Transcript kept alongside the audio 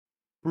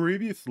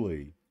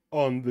Previously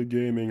on the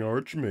Gaming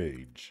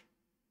Archmage.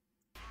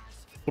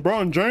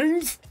 LeBron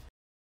James?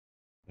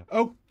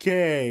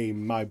 Okay,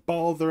 my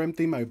balls are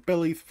empty, my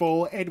belly's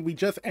full, and we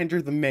just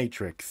entered the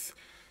Matrix.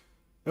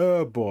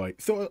 Oh boy.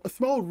 So a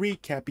small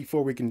recap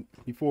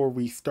before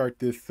we start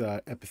this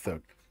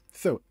episode.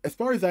 So, as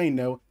far as I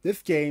know,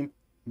 this game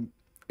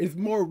is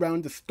more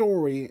around the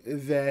story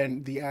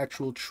than the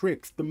actual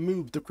tricks, the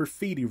moves, the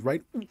graffiti,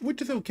 right?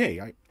 Which is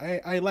okay.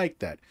 I like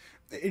that.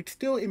 It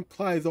still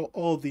implies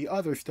all the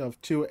other stuff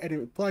too, and it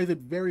implies it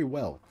very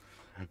well.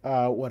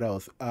 What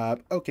else?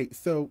 Okay,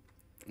 so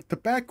the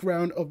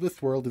background of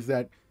this world is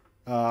that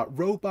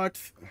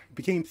robots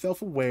became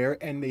self-aware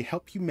and they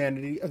help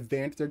humanity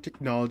advance their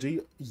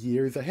technology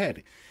years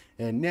ahead.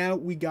 And now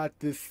we got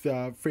this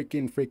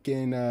freaking,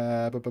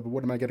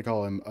 what am I gonna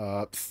call him?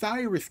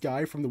 Cyrus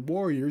guy from the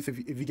Warriors, if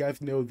you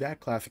guys know that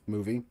classic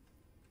movie.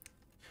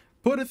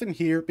 Put us in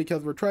here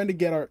because we're trying to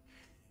get our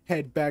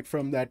head back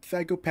from that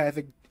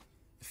psychopathic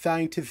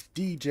scientist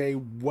DJ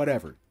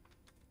whatever.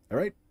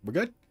 Alright, we're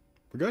good?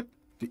 We're good?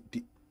 Do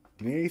you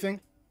need anything?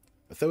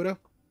 A soda?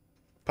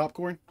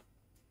 Popcorn?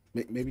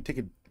 Maybe take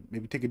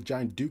a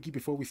giant dookie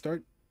before we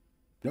start?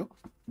 No?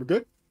 We're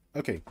good?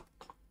 Okay.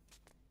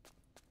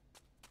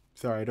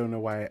 Sorry, I don't know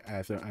why I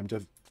asked. I'm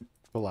just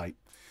polite.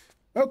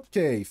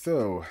 Okay,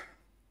 so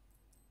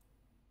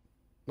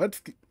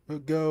let's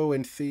go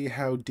and see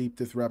how deep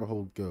this rabbit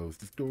hole goes.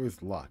 This door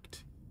is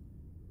locked.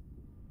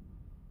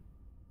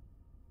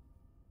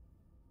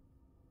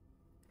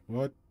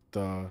 What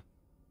the?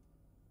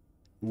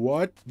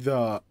 What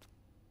the?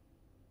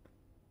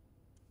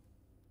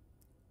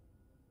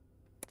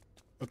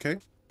 Okay,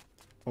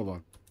 hold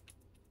on.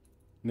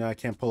 Now I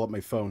can't pull up my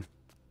phone.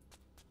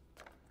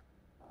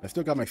 I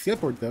still got my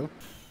skateboard though.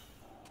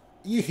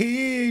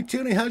 Yay!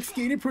 Tony Hawk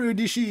Skater Pro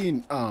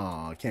Edition!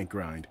 Aw, I can't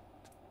grind.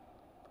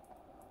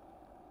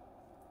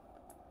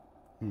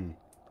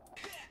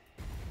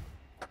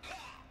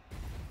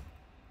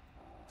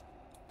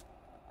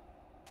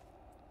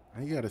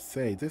 I gotta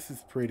say, this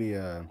is pretty,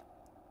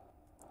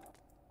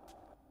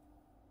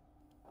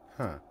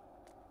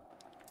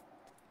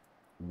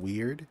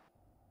 weird.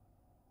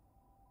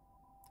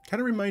 Kind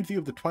of reminds you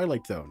of the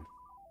Twilight Zone.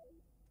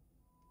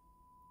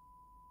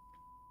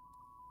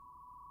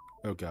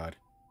 Oh god.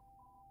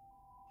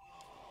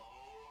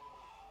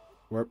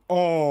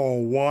 Oh,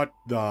 what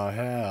the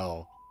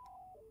hell?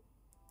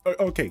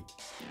 Okay.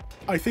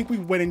 I think we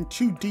went in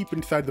too deep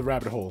inside the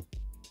rabbit hole.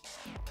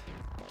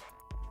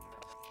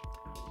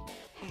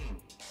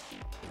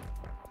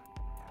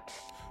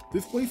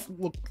 This place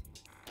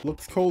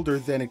looks colder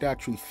than it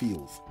actually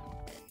feels.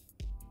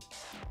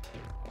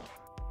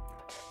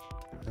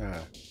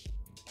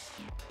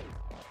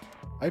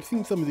 I've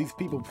seen some of these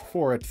people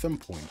before at some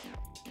point.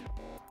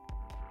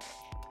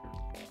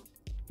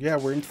 Yeah,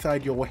 we're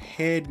inside your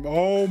head.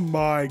 Oh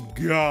my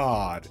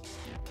god.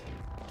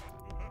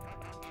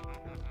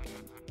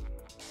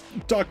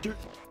 Dr.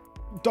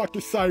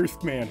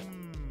 Cyrus Man.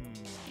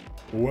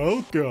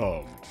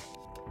 Welcome.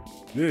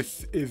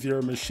 This is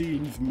your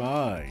machine's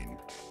mind.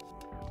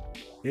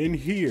 In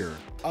here,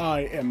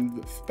 I am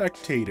the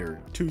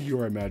spectator to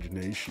your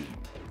imagination.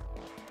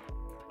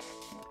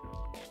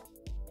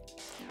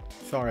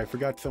 Sorry, I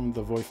forgot some of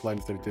the voice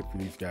lines that I did for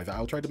these guys.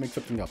 I'll try to make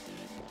something up.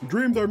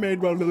 Dreams are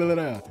made, blah, blah, blah,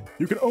 blah.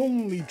 You can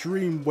only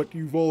dream what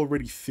you've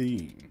already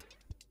seen.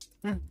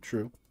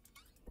 True.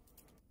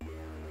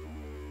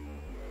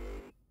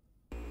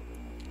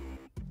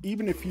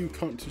 Even if you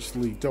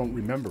consciously don't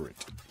remember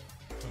it.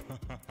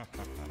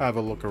 Have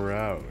a look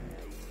around.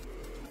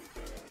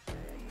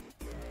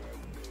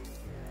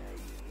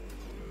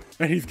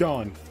 And he's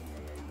gone.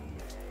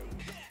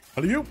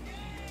 Hello?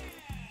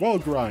 Wall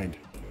grind.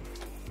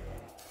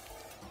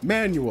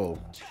 Manual.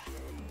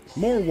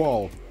 More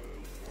wall.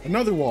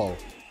 Another wall.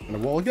 And a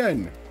wall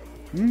again.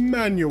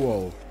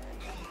 Manual.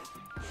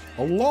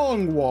 A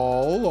long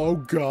wall. Oh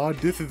god,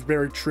 this is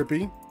very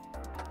trippy.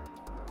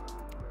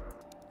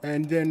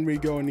 And then we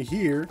go in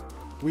here.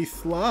 We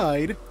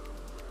slide.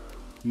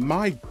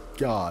 My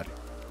god.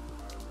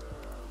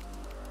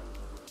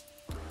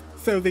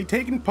 So they've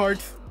taken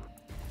parts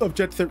of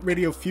Jet Set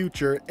Radio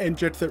Future and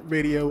Jet Set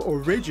Radio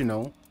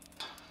Original,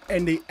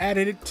 and they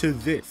added it to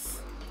this.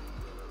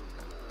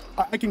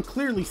 I can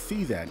clearly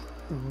see that.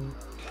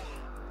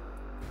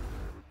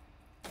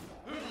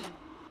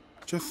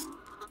 Just,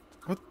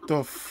 what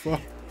the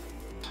fuck?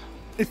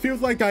 It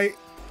feels like I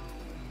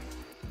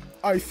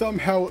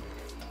somehow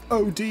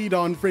OD'd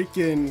on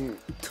freaking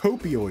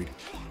copioid,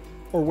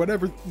 or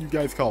whatever you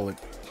guys call it.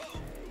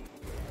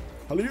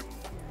 Hello?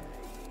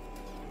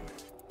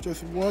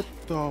 Just what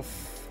the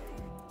f...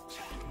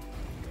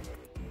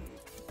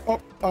 Oh,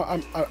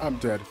 I'm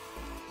dead.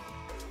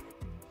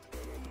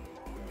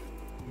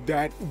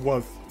 That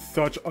was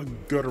such a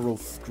guttural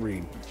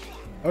scream.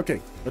 Okay,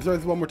 let's try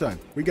this one more time.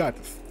 We got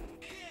this.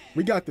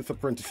 We got this,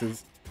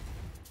 apprentices.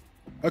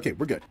 Okay,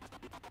 we're good.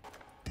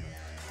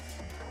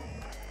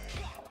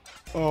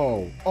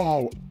 Oh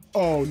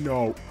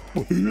no.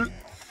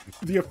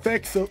 The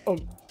effects of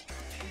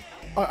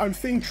I'm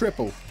seeing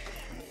triple.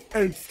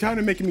 And it's kind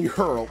of making me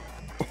hurl.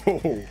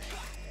 Oh,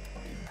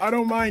 I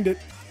don't mind it,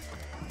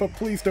 but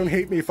please don't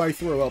hate me if I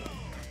throw up.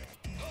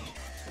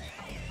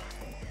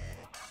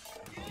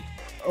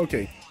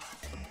 Okay.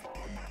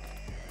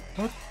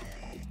 What?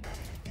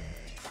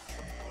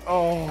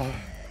 Oh.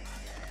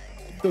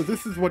 So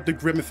this is what the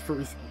Grimace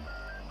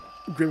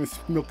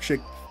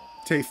milkshake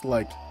tastes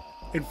like.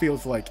 It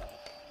feels like.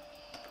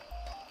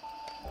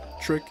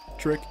 Trick,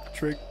 trick,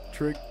 trick,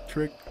 trick,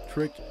 trick,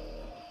 trick.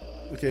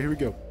 Okay, here we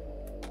go.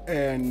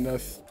 And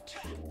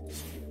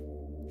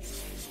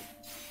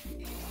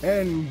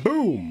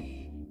boom.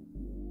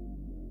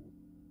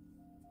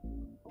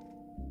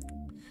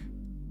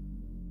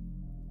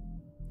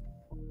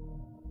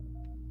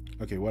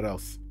 Okay, what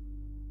else?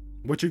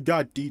 What you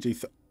got,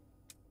 DJ?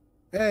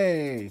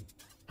 Hey!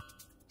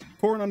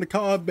 Corn on the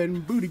cob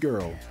and booty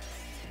girl.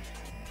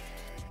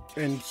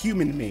 And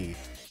human maid.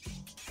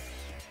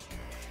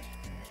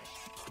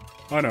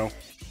 Oh no.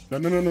 No,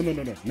 no, no, no, no,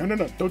 no, no, no, no,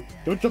 no.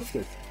 Don't jump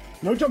scare.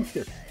 No jump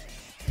scare.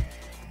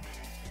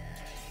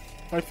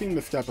 I've seen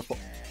this stat before.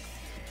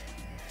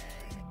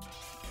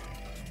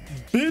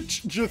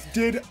 Bitch just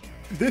did.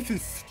 This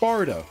is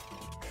Sparta.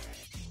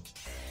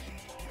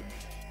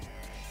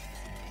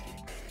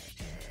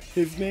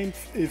 His name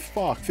is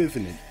Fox,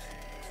 isn't it?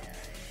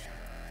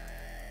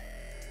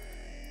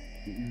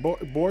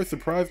 Boy,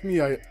 surprised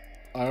me. I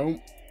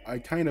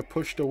kind of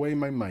pushed away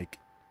my mic.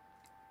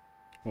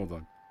 Hold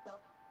on.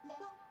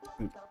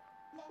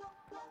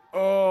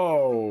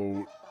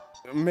 Oh,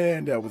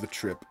 man, that was a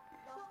trip.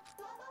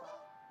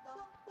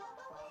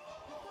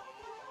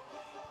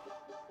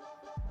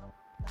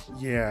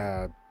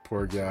 Yeah,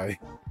 poor guy.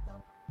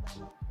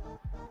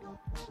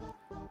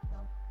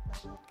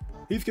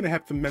 He's gonna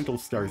have some mental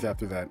scars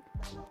after that.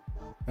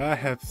 I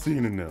have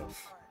seen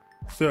enough.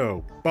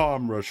 So,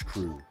 Bomb Rush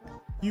crew,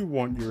 you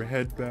want your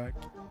head back?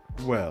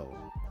 Well,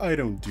 I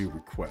don't do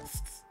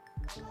requests.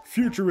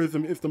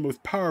 Futurism is the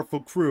most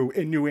powerful crew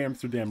in New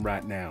Amsterdam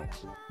right now.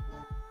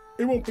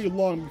 It won't be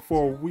long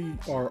before we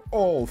are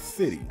all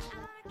city.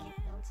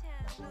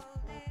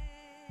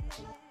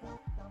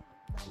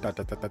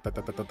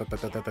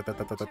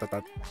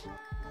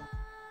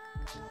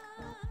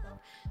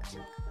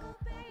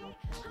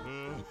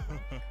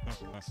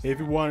 If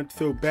you want it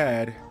so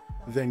bad,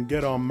 then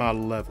get on my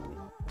level.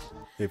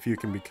 If you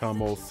can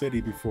become all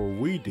city before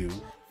we do,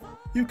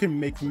 you can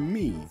make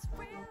me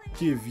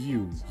give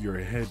you your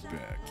head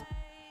back.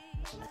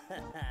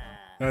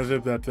 As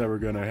if that's ever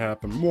gonna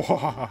happen.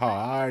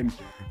 I'm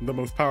the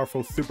most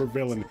powerful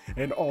supervillain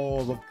in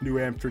all of New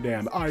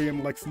Amsterdam. I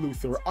am Lex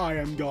Luthor. I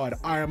am God.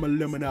 I am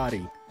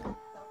Illuminati.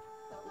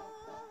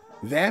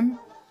 Them?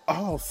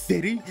 All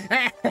city?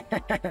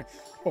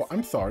 Oh,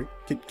 I'm sorry.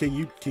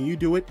 Can you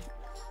do it?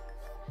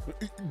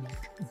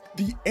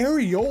 The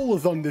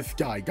areolas on this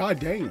guy. God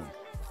damn.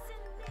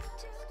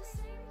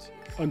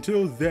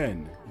 Until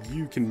then,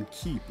 you can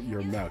keep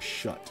your mouth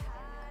shut.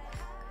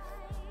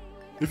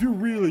 If you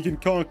really can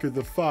conquer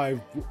the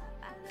 5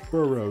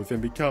 boroughs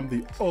and become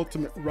the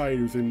ultimate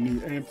writers in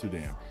New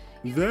Amsterdam,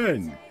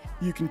 then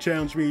you can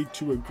challenge me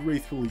to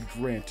gracefully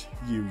grant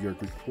you your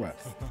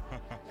request.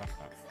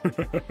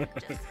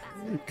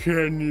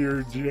 Can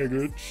you dig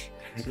it?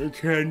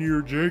 Can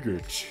you dig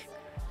it?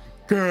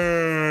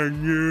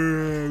 Can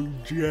you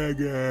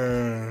dig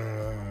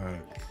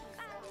it?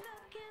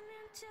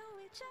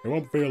 It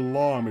won't be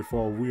long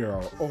before we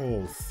are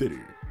all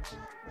city.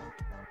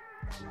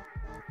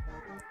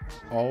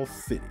 All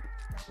city.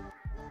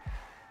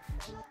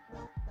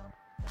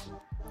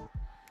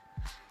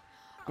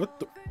 What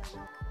the?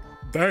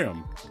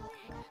 Damn.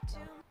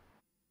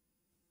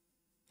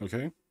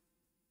 Okay.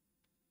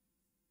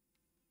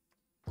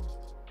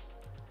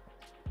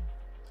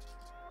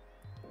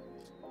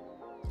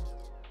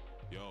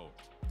 Yo.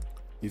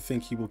 You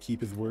think he will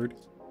keep his word?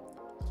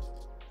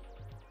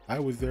 I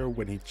was there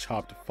when he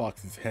chopped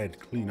Fox's head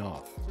clean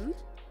off.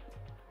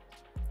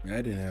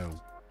 I don't know.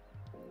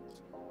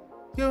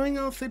 Going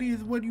all city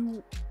is what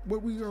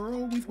we are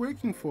always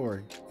working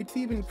for. It's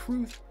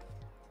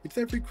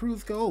every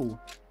crew's goal.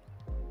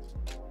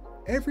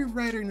 Every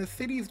writer in the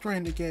city is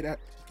trying to get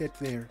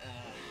there.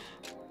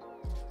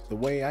 The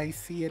way I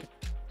see it,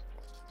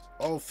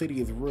 all city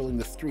is ruling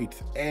the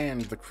streets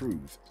and the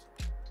crews.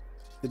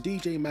 The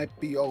DJ might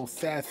be all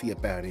sassy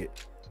about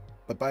it,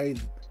 but by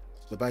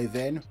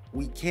then,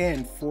 we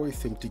can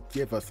force him to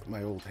give us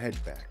my old head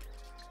back.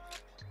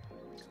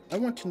 I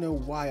want to know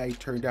why I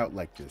turned out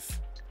like this.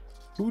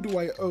 Who do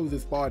I owe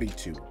this body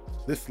to?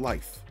 This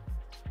life?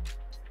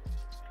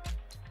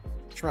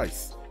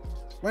 Trice,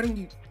 what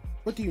do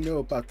you know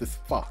about this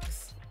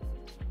Fox?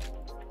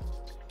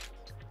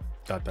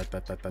 You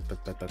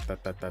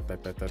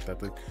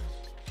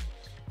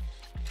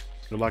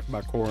like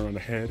my corn on the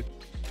head?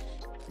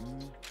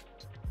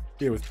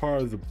 It was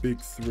part of the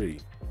big 3.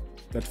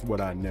 That's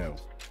what I know.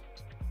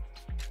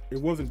 It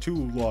wasn't too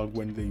long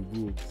when they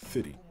ruled the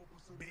city.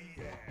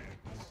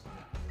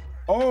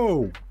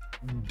 Oh,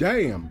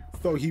 damn.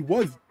 So he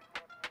really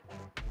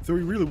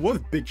was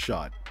Big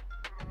Shot.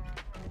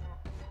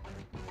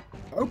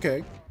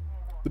 Okay.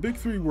 The big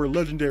three were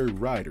legendary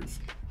riders.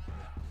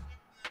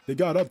 They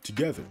got up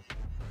together,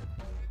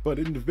 but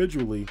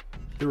individually,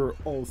 they were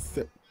all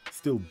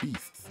still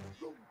beasts.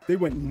 They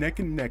went neck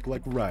and neck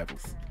like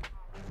rivals.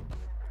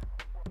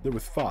 There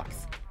was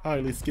Fox,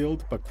 highly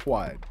skilled but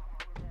quiet.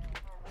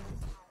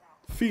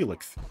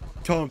 Felix,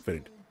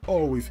 confident,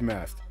 always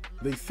masked.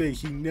 They say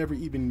he never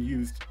even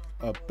used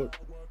a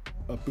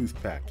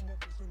boost pack.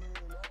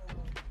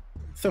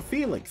 So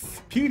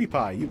Felix,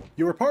 PewDiePie,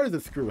 you were part of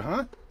this crew,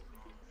 huh?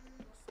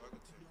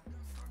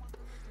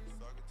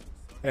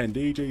 And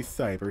DJ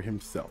Cyber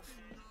himself.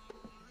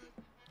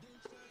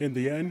 In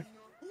the end,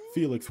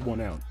 Felix won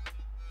out.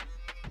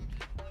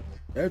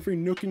 Every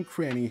nook and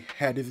cranny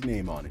had his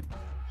name on it.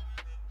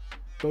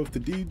 Both the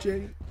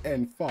DJ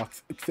and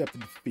Fox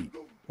accepted defeat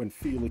when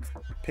Felix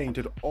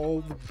painted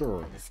all the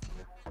boroughs.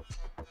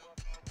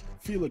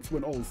 Felix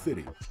went all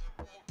city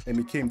and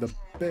became the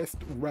best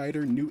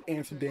rider New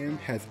Amsterdam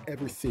has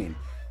ever seen.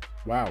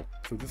 Wow,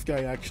 so this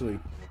guy actually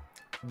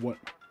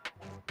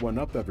won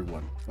up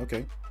everyone.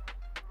 Okay.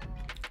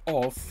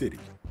 All city.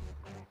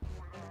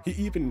 He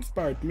even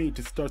inspired me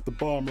to start the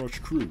Bomb Rush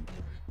crew.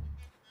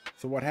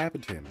 So what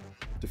happened to him?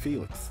 To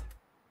Felix?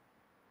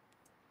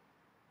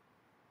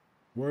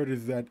 Word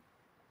is that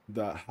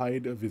the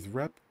height of his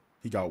rep,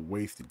 he got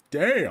wasted.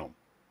 Damn!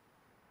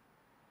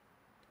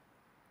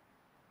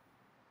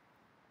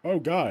 Oh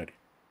God.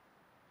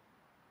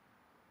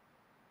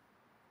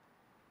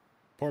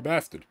 Poor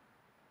bastard.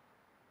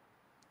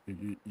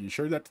 You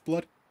sure that's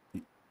blood?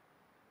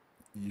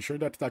 You sure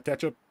that's not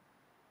ketchup?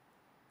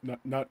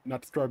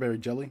 Not strawberry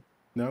jelly?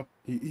 No?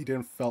 He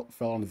didn't fell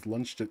on his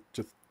lunch,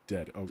 just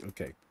dead. Oh,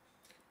 okay.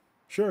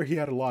 Sure, he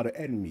had a lot of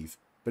enemies,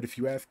 but if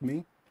you ask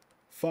me,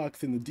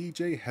 Fox and the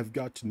DJ have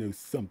got to know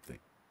something.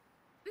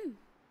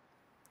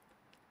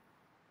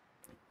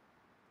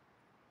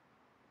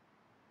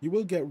 You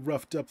will get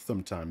roughed up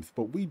sometimes,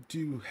 but we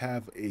do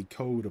have a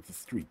code of the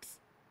streets.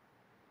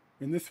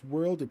 In this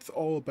world, it's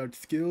all about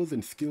skills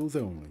and skills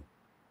only.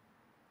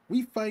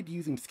 We fight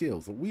using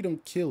skills, but we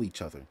don't kill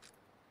each other.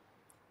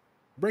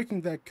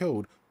 Breaking that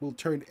code will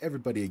turn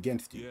everybody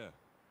against you. Yeah.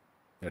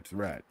 That's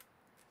right.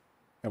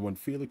 And when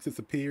Felix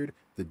disappeared,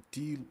 the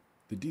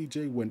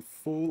DJ went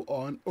full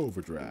on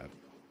overdrive.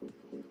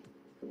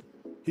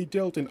 He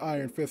dealt an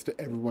iron fist to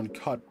everyone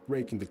caught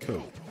breaking the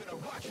code.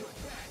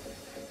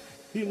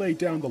 He laid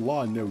down the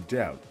law, no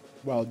doubt,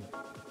 while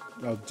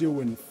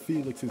doing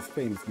Felix's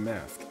famous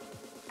mask.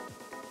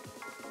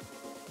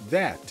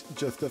 That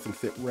just doesn't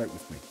sit right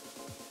with me.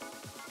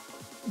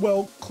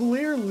 Well,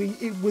 clearly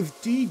it was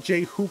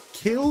DJ who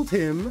killed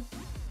him,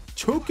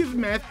 took his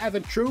mask as a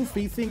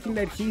trophy thinking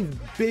that he's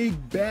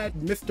big bad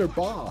Mr.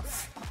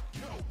 Boss.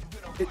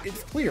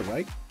 It's clear,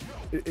 right?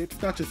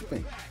 It's not just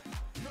me.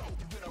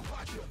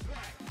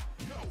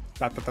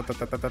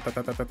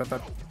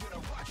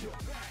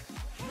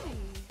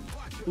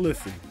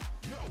 Listen,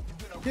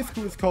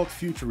 history is called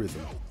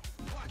futurism.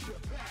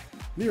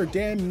 They are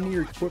damn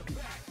near equipped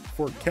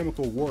for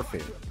chemical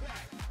warfare.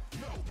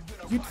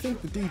 You'd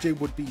think the DJ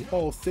would be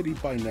all city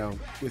by now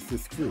with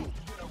this crew,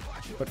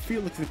 but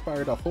Felix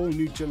inspired a whole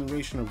new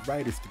generation of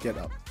riders to get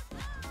up.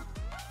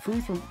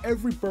 Crews from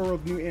every borough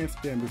of New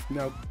Amsterdam is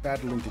now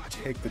battling to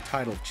take the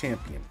title of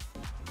champion.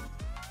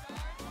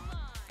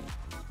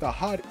 The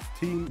hottest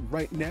team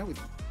right now is...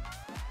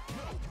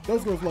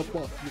 Those girls love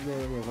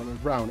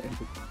around,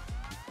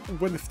 and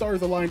when the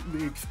stars align,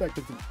 they expect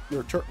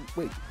their turn.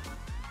 Wait.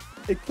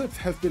 Eclipse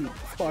has been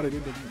spotted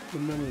in the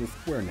middle of the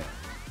square now.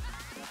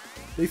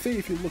 They say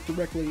if you look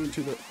directly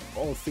into the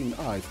all-seeing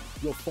eyes,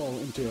 you'll fall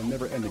into a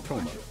never-ending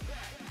coma.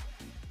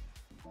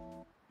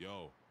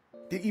 Yo.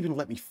 They even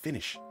let me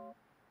finish.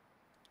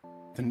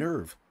 The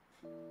nerve.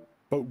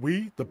 But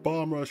we, the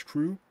Bomb Rush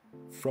crew,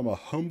 from a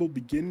humble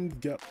beginning,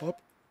 got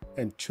up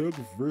and took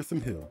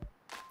Versum Hill.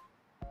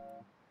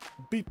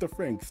 Beat the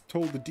Franks,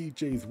 told the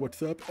DJs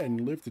what's up,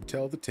 and lived to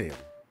tell the tale.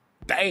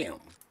 Damn!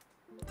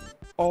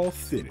 All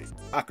city.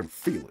 I can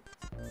feel it.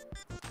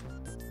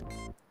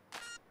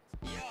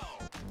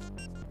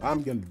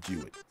 I'm gonna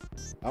do it.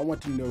 I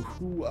want to know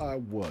who I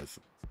was.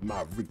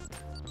 My root.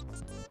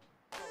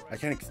 I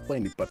can't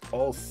explain it, but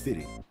all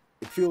city.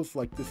 It feels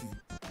like this is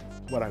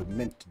what I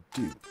meant to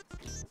do.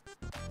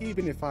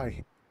 Even if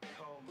I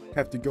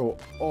have to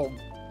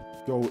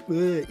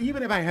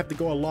even if I have to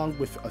go along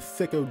with a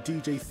sicko,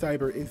 DJ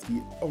Cyber is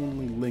the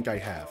only link I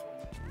have.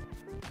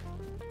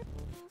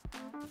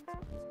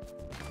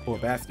 Poor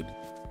bastard.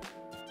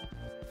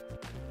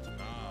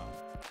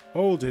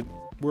 Hold it.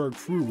 We're a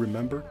crew,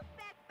 remember?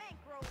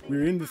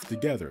 We're in this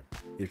together.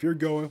 If you're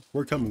going,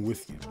 we're coming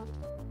with you.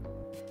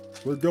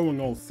 We're going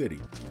all city.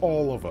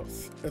 All of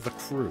us. As a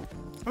crew.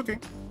 Okay.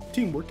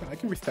 Teamwork. I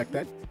can respect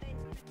that.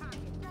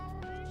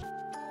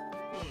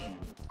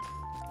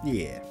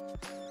 Yeah.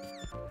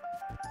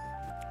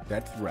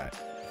 That's right.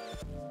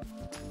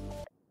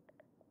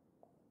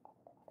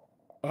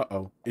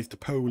 Uh-oh. It's the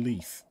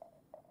police.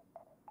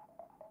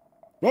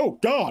 Oh,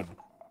 God!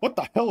 What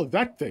the hell is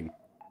that thing?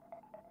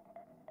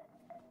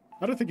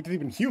 I don't think it's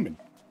even human.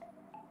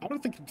 I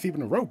don't think it's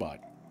even a robot.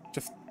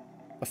 Just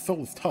a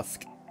soulless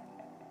husk.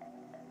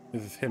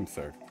 This is him,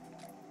 sir.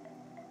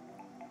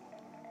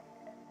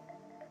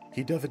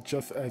 He does it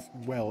just as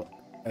well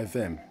as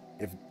them,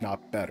 if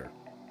not better.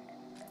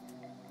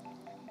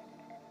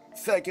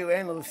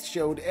 Psychoanalyst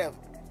showed a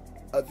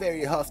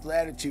very hostile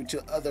attitude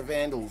to other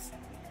vandals.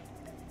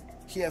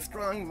 He has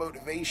strong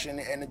motivation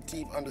and a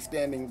deep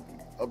understanding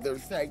of their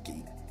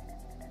psyche.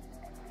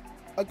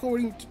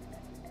 According to...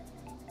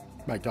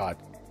 My god,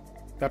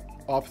 that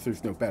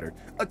officer's no better.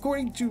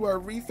 According to our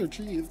research,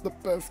 he is the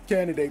best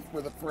candidate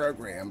for the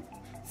program.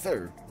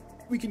 Sir,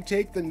 we can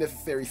take the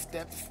necessary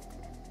steps.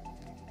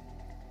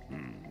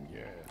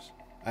 Yes.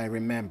 I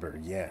remember,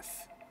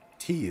 yes.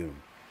 Tiyun,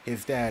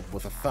 his dad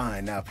was a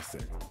fine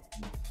officer.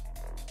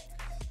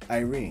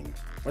 Irene,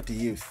 what do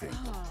you think?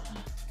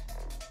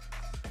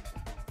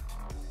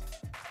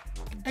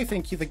 I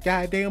think he's a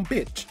goddamn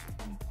bitch.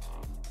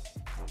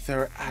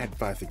 Sir, I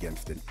advise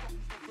against it.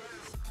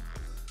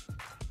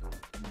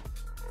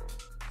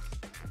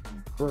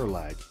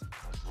 Burlag.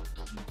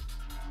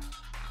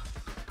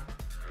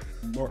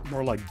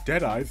 More like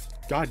dead eyes.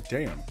 God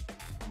damn.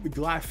 The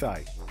glass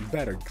eye.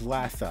 Better,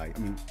 glass eye. I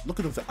mean, look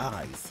at those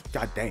eyes.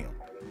 God damn.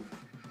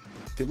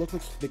 They look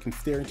like they can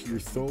stare into your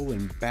soul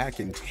and back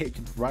and take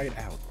it right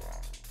out.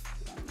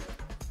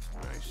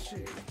 I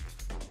see.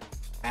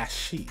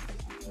 Ashi.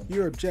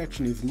 Your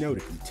objection is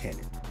noted,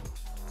 Lieutenant.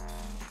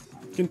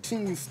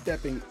 Continue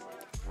setting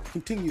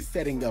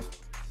up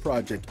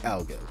Project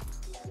Algo.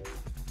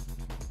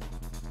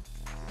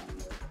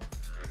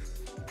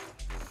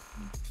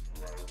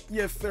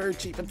 Yes, sir,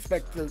 Chief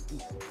Inspector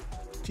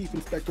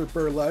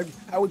Burlug.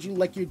 How would you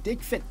like your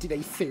dick set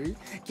today, sir?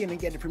 Can I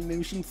get a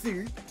promotion,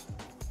 sir?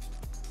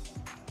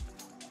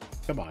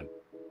 Come on.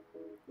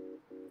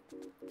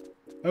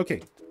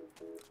 Okay.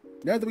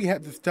 Now that we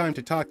have this time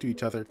to talk to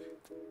each other,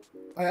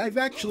 I've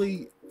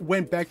actually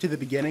went back to the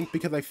beginning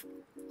because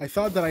I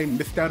thought that I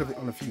missed out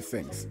on a few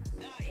things.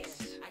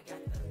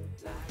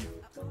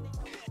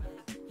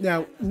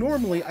 Now,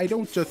 normally I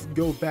don't just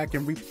go back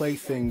and replay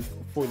things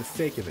for the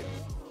sake of it.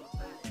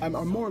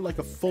 I'm more like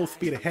a full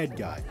speed ahead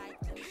guy.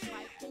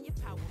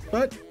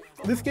 But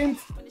this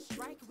game's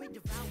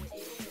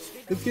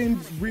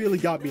really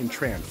got me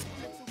entranced.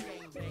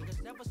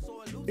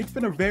 It's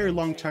been a very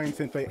long time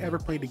since I ever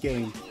played a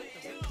game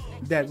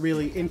that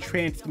really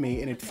entranced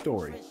me in its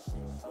story.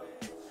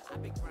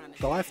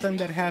 The last time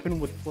that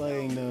happened was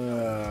playing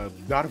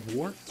God of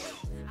War?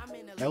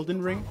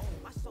 Elden Ring?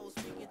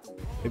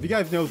 If you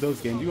guys know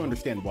those games, you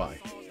understand why.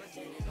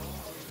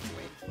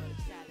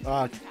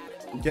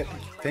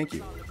 Thank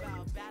you.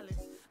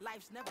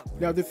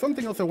 Now, there's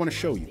something else I want to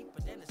show you.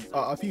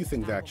 A few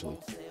things, actually.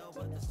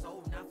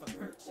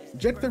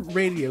 Jet Set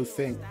Radio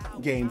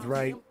games,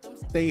 right?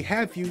 They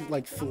have you,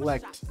 like,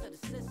 select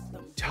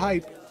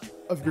type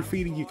of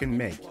graffiti you can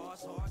make.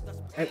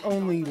 At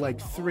only, like,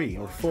 3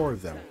 or 4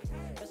 of them.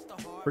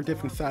 For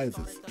different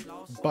sizes.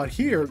 But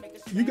here,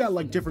 you got,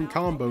 like, different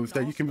combos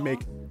that you can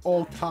make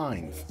all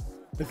kinds.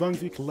 As long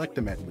as you collect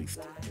them, at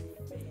least.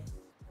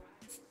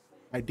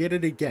 I did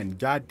it again,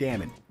 god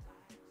damn it.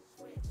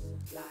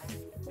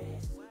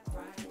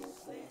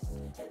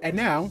 And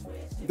now,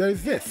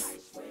 there's this.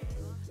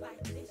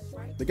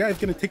 The guy's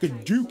gonna take a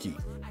dookie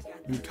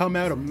and come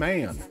out a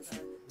man.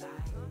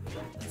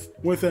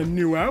 With a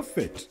new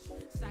outfit.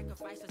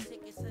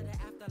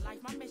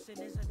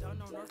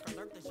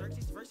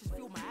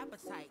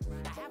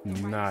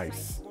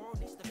 Nice.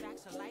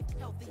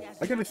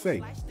 I gotta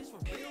say,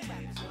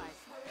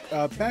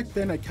 back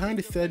then I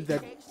kinda said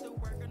that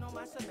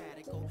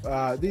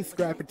these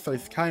graphics are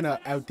kinda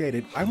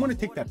outdated. I wanna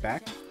take that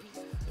back.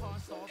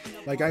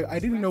 Like, I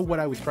didn't know what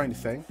I was trying to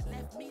say.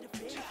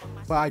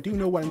 But I do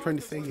know what I'm trying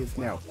to say is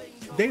now.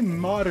 They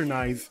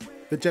modernize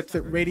the Jet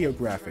Set Radio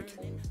graphic.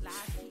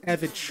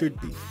 As it should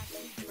be.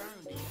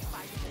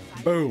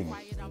 Boom.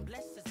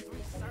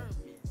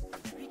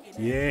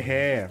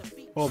 Yeah.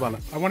 Hold on.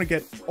 I want to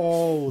get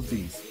all of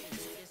these.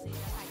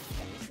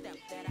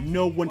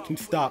 No one can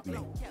stop me.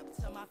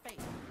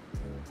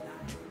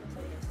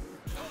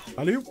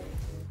 Hello?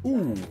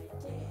 Ooh.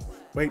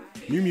 Wait.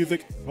 New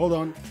music. Hold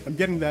on. I'm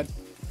getting that.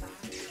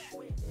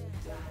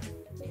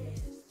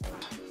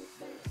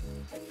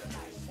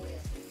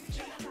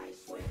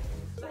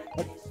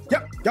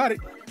 Yep, got it.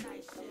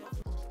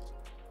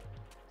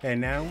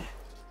 And now,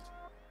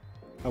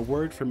 a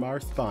word from our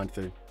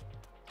sponsor.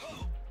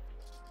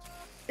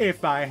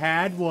 If I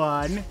had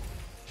one.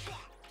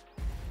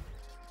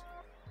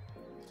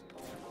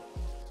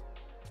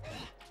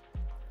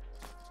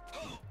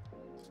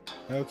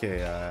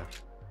 Okay,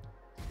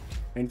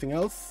 anything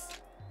else?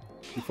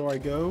 Before I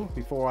go?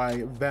 Before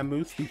I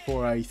vamoose?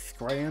 Before I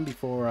scram?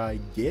 Before I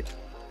get?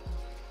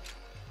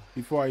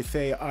 Before I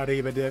say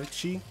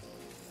arrivederci?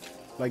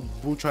 Like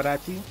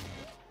Bucciarati?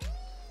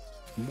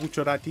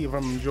 Bucciarati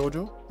from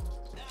Jojo?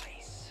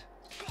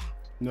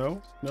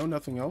 No? No,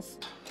 nothing else?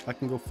 I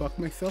can go fuck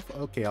myself?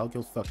 Okay, I'll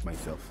go fuck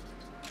myself.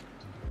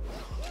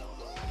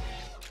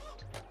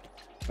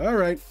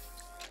 Alright.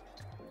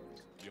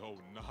 Yo,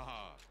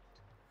 nah.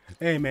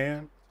 Hey,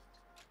 man.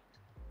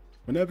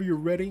 Whenever you're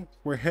ready,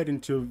 we're heading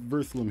to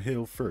Versalem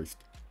Hill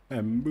first.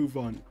 And move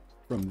on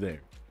from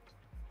there.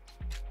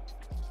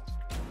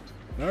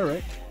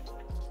 Alright.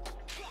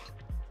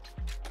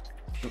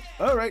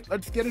 Alright,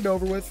 let's get it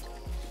over with.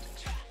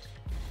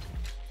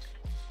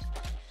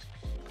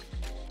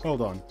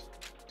 Hold on.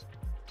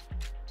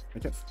 I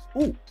guess.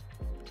 Ooh!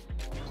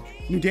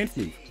 New dance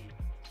move.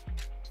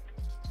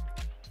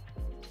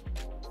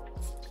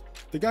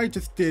 The guy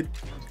just did.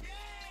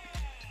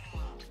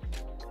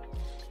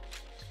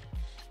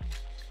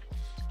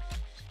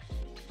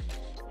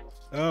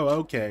 Oh,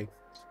 okay.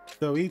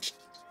 So each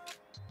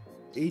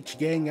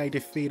gang I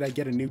defeat, I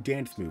get a new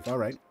dance move. All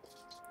right.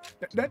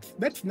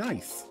 That's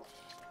nice.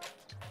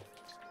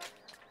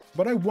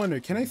 But I wonder,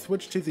 can I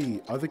switch to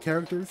the other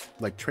characters,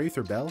 like Trace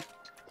or Belle?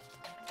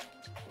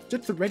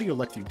 Just the radio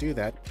lets you do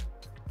that.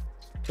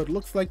 But it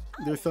looks like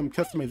there's some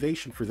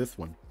customization for this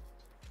one.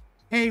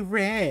 Hey,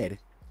 Red!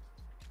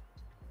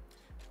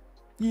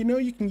 You know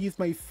you can use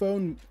my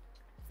phone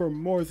for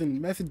more than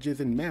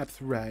messages and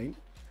maps, right?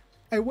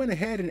 I went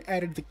ahead and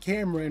added the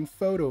camera and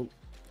photo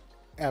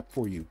app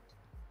for you.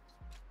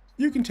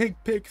 You can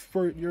take pics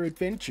for your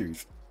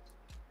adventures.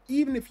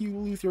 Even if you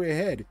lose your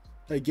head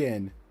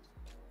again,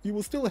 you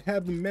will still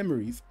have the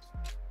memories.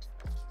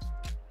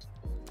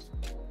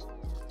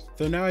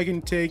 So now I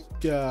can take,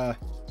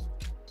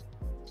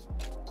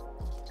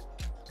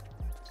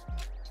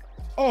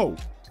 Oh!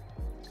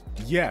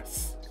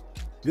 Yes!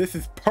 This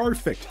is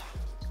perfect!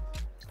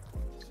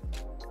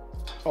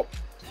 Oh.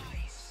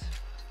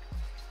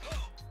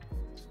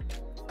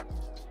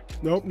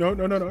 Nope,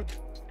 no.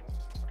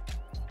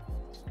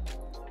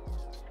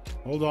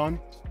 Hold on.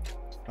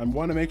 I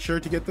want to make sure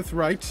to get this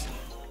right.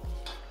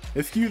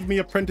 Excuse me,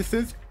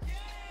 apprentices.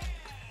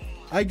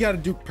 I gotta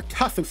do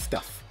Picasso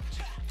stuff.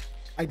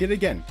 I did it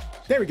again.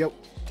 There we go.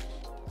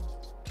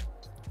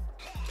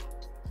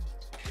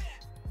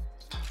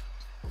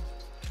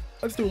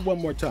 Let's do it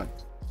one more time.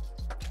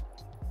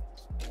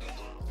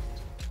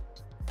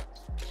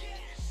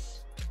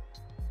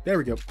 There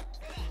we go.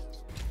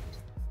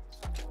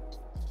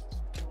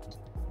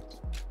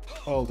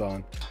 Hold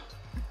on.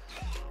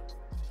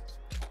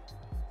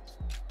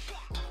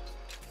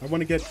 I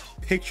want to get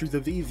pictures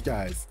of these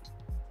guys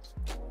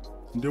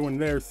doing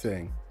their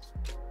thing.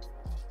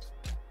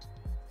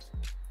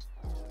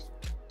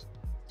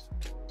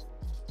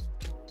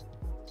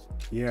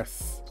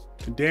 Yes.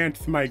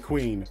 Dance, my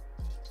queen.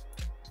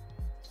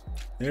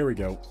 There we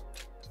go.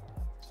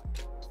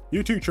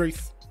 You too,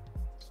 Trace.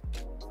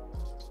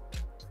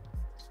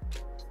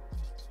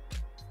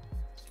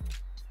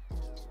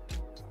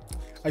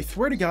 I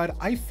swear to God,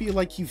 I feel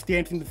like he's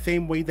dancing the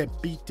same way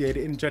that Beat did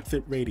in Jet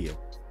Set Radio.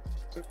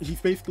 He's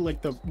basically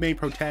like the main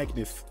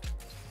protagonist,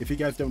 if you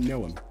guys don't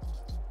know him.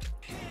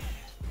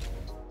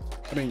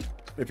 I mean,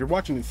 if you're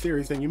watching the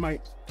series, then you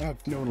might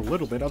have known a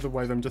little bit,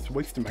 otherwise I'm just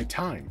wasting my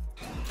time.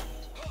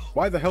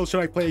 Why the hell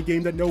should I play a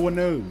game that no one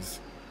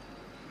knows?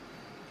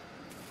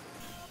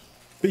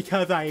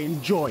 Because I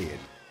enjoy it.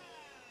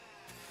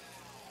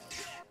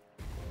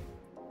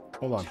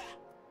 Hold on.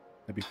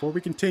 And before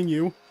we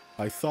continue,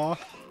 I saw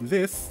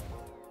this.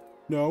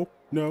 No.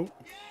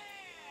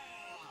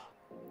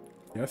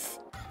 Yes.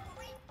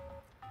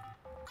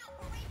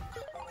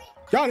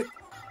 Got it!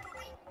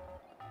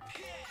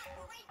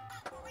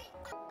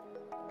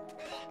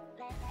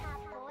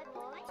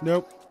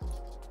 Nope.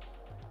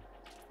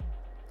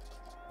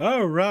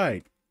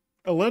 Alright.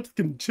 Let's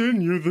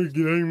continue the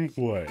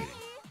gameplay.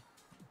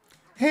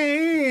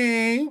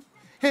 Hey!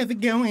 How's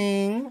it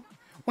going?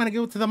 Wanna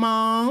go to the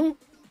mall?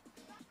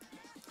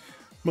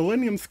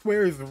 Millennium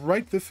Square is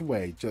right this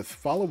way. Just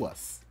follow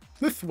us.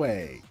 This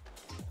way.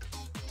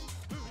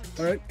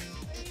 Alright.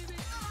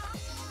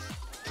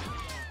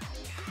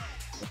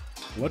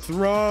 Let's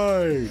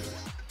ride!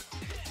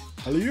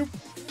 Alley-oop?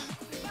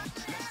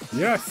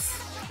 Yes!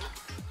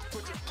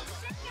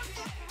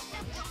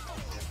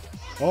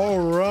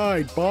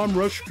 Alright, Bomb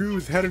Rush Crew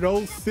is headed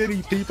Old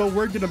City, people.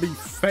 We're gonna be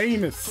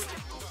famous.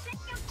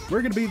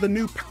 We're gonna be the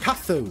new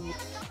Picasso.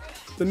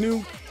 The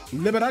new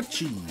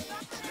Liberace.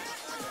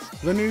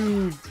 The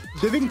new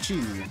Da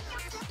Vinci.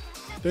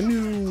 The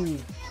new,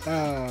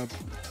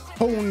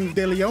 Ponce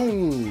de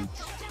Leon.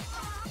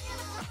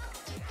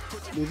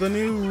 The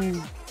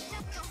new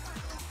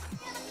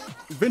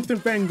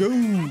Vincent van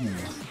Gogh.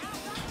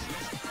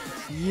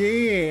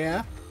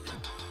 Yeah.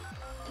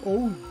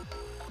 Oh.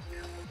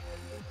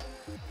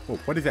 Oh,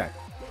 what is that?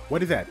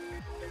 What is that?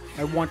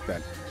 I want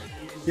that.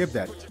 Give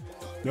that.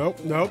 Nope.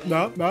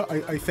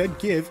 I said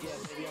give.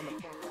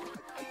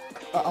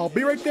 I'll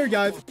be right there,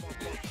 guys.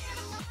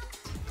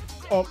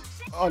 Oh,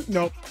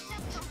 no.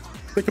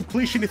 The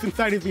completionist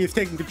inside of me is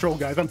taking control,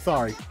 guys. I'm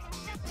sorry.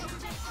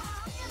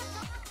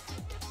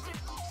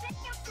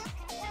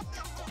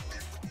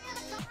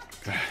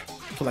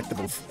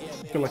 Collectibles.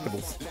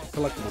 Collectible.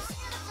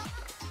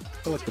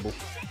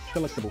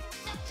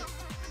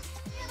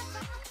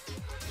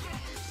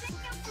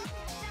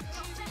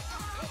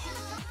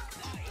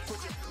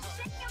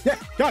 Yeah,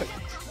 got it.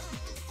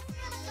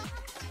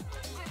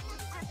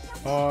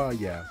 Oh,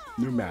 yeah.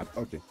 New map.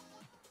 Okay.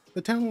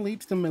 The town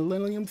leads to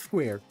Millennium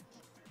Square.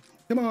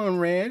 Come on,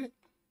 Red.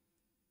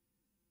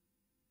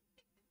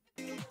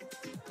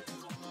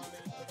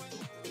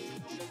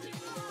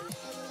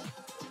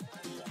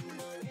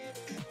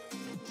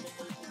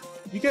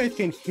 You guys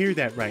can hear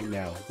that right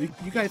now.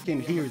 You guys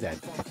can hear that.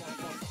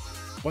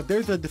 But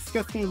there's a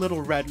disgusting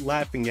little rat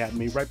laughing at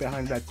me right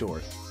behind that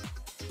door.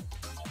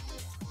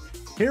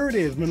 Here it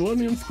is,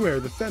 Millennium Square,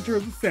 the center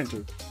of the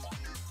center.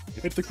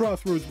 It's the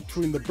crossroads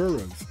between the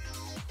boroughs.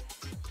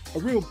 A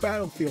real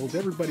battlefield.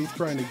 Everybody's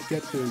trying to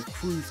get their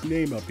crew's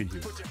name up in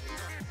here.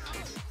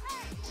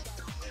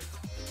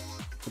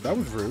 But that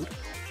was rude.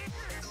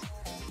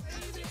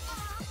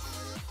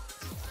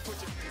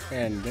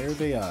 And there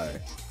they are.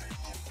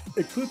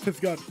 Eclipse has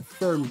got a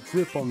firm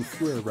grip on the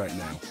square right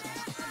now.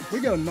 We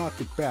gotta knock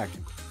it back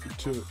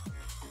to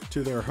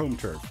their home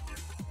turf.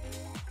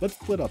 Let's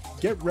split up,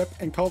 get rep,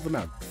 and call them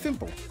out.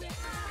 Simple.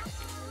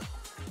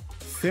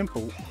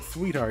 Simple,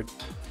 sweetheart.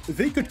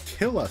 They could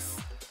kill us.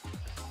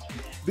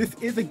 This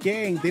is a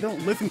gang. They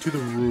don't listen to the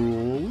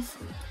rules.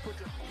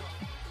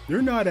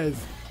 They're not as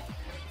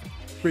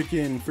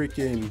freaking,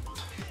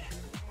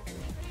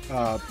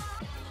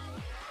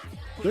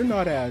 they're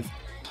not as,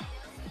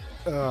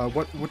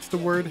 what's the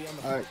word?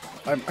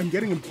 I'm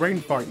getting a brain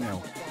fart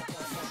now.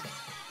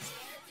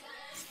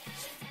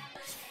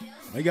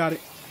 I got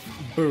it.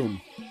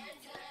 Boom.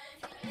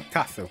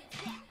 Picasso.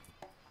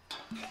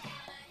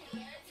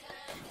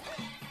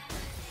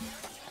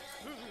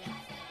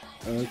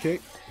 Okay.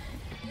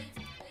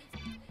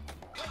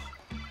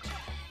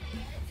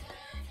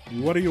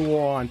 What do you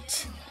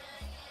want?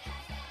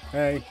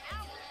 Hey,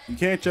 you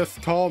can't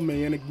just call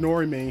me and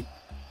ignore me.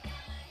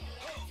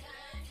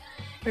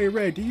 Hey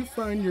Ray, do you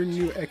find your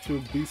new extra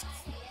boosts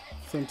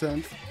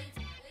sometimes?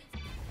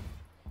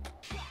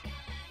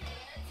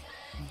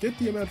 Get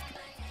the amount of...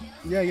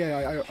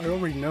 Yeah, I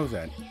already know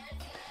that.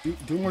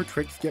 Do more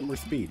tricks, get more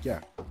speed, yeah.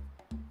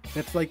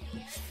 That's like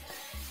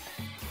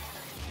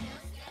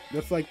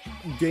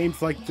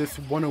games like this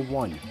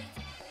 101.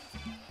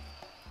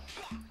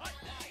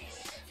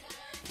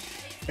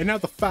 And now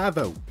the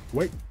 5-0.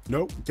 Wait,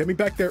 no, get me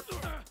back there.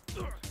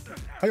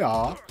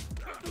 Hiya.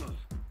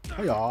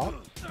 Hiya.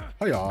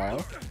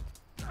 Hiya.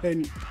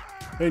 And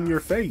in your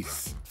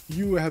face.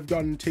 You have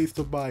gotten a taste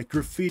of my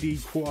graffiti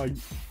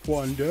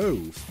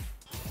Kwando.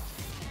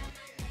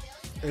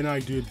 And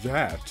I did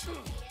that.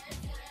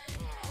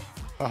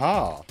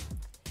 Haha.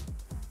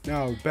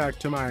 Now back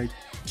to my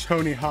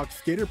Tony Hawk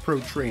Skater Pro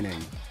training.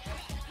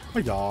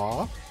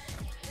 Hiya.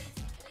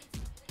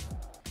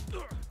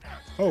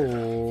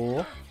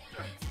 Oh.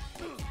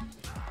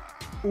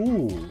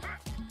 Ooh.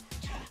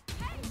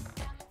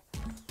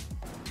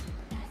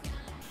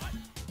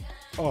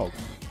 Oh,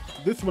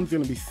 this one's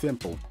gonna be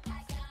simple.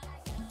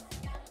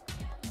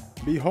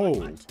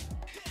 Behold.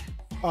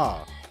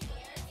 Ah.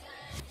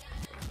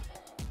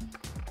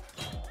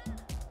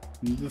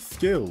 The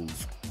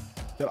skills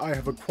that I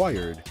have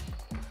acquired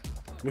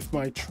with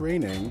my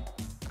training.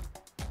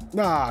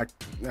 I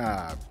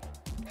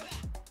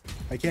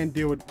can't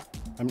do it.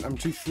 I'm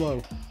too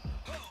slow.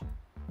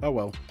 Oh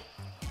well.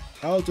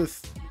 I'll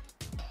just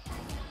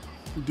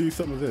do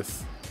some of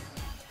this.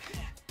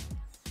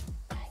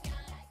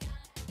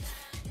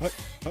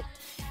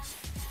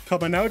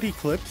 Coming out,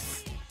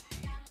 Eclipse.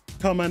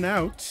 Coming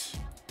out.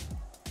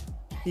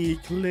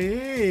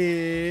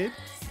 Eclipse.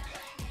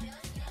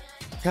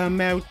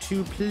 Come out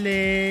to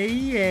play.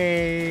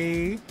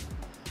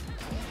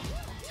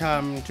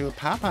 Come to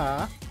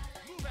Papa.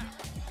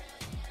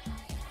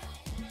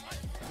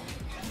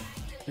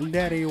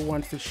 Daddy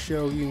wants to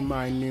show you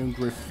my new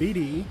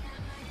graffiti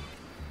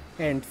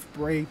and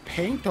spray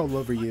paint all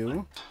over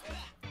you.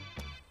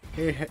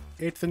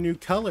 It's a new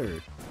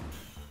color.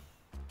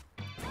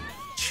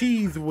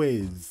 Cheese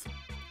Whiz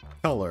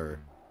color.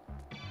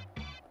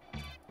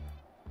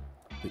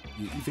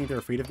 You think they're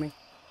afraid of me?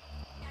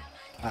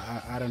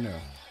 I don't know.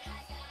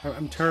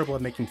 I'm terrible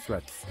at making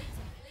threats.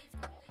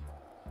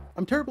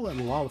 I'm terrible at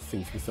a lot of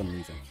things for some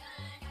reason.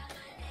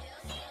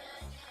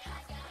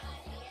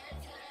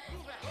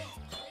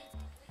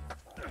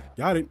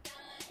 Got it.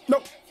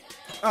 No.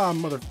 Ah,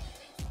 mother.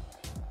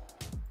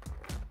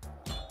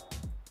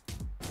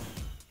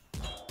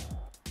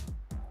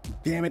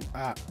 Damn it.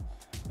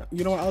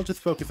 You know what? I'll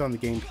just focus on the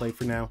gameplay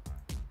for now.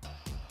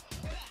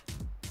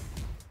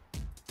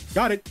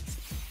 Got it.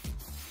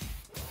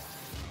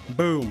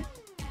 Boom.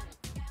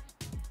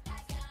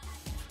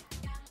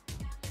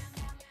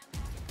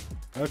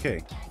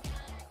 Okay.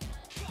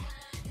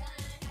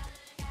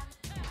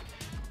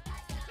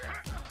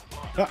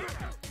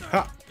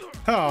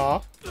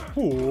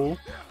 Ooh.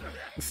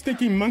 The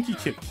stinky monkey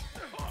kick.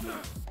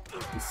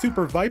 The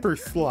super viper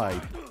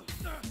slide.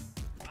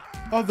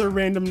 Other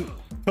random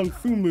kung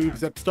fu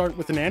moves that start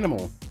with an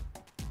animal.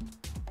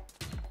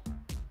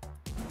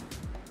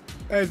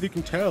 As you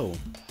can tell,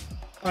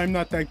 I'm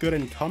not that good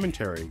in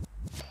commentary.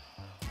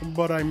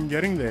 But I'm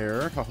getting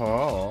there.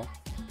 Haha.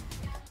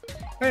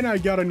 And I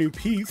got a new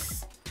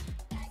piece.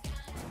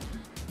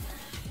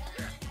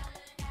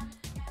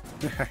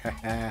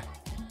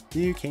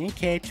 You can't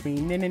catch me,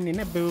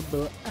 na boo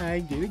boo. I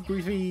did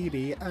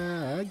graffiti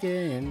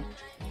again.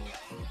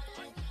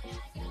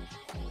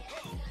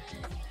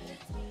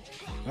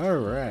 All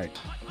right.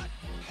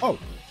 Oh,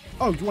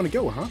 you want to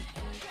go, huh?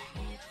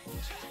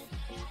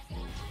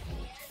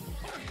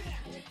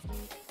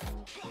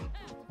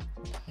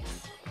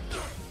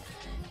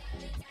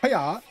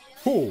 Hiya!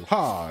 Ho,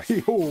 ha, hee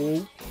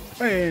ho!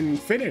 And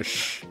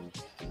finish!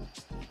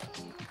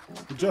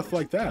 Just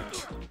like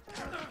that.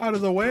 Out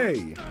of the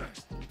way!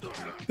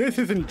 This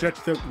isn't Jet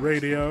Set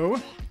Radio.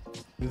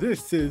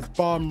 This is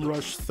Bomb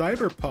Rush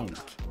Cyberpunk.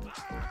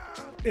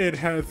 It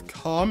has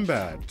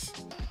combat.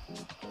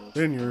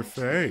 In your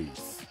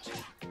face.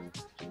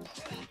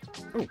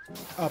 Oh,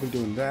 I'll be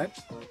doing that.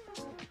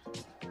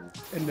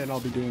 And then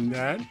I'll be doing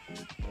that.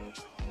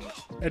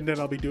 And then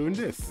I'll be doing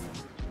this.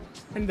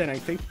 And then I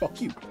say,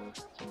 fuck you.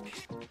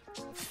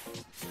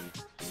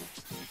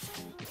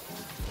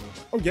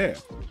 Oh yeah.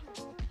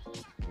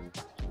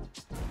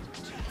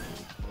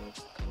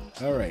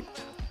 Alright.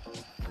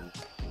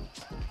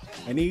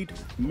 I need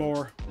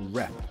more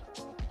rep.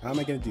 How am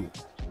I gonna do?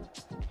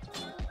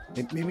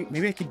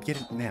 Maybe I could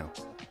get it now.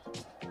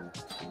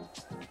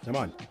 Come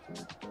on.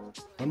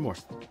 One more.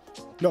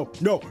 No,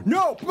 no,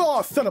 no!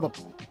 Oh, son of a...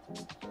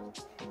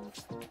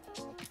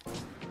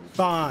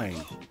 Fine.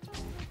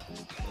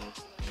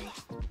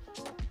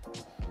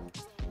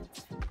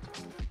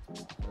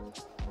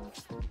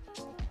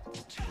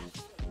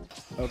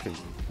 Okay.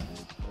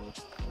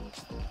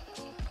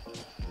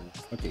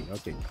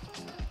 Okay.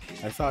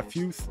 I saw a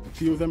few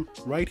of them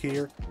right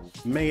here.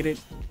 Made it.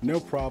 No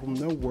problem.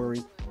 No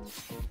worry.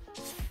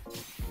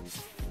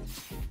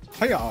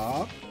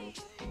 Hiya!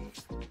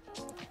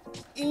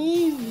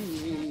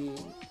 Easy.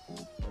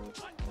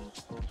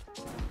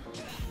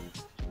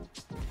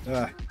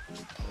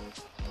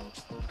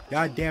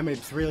 God damn it!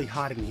 It's really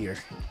hot in here.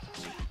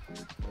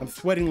 I'm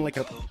sweating like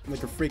a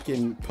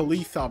freaking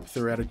police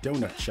officer at a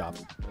donut shop.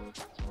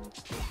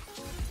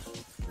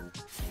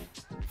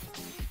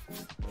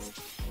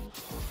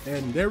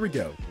 And there we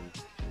go.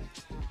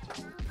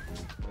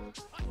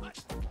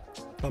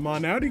 Come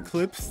on out,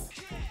 Eclipse.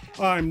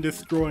 I'm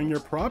destroying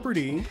your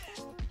property.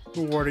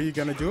 What are you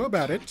gonna do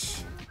about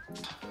it?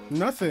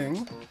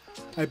 Nothing.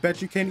 I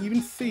bet you can't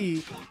even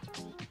see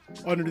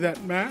under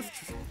that mask.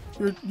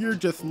 You're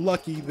just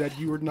lucky that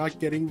you are not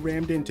getting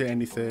rammed into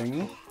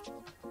anything.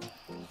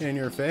 In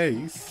your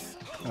face.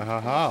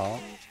 Ha.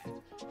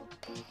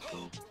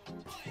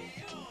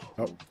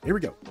 Oh, here we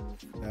go.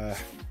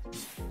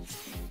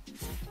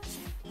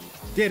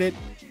 Did it.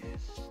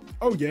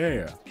 Oh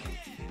yeah.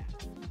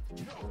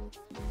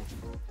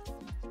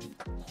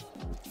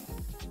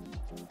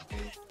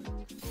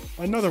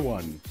 Another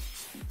one.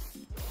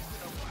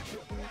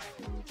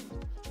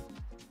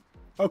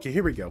 Okay,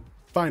 here we go.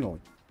 Finally.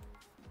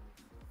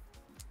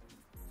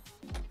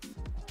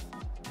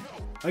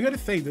 I gotta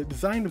say, the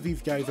design of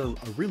these guys are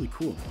really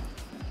cool.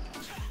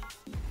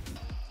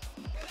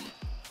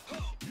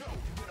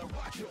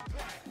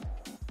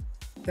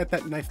 Got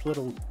that nice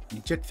little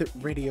Jet Set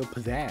Radio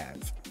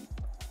pizzazz.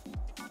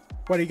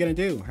 What are you gonna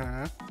do,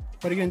 huh?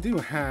 What are you gonna do,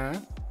 huh?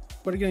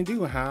 What are you gonna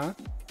do, huh?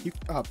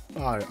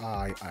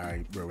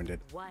 I ruined it.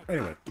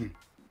 Anyway.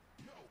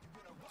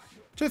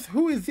 Just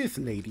who is this,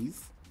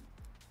 ladies?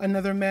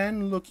 Another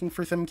man looking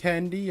for some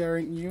candy,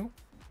 aren't you?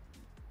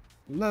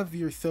 Love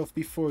yourself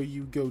before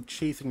you go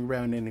chasing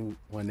around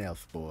anyone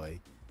else, boy.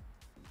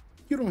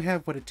 You don't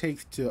have what it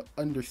takes to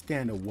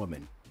understand a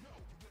woman.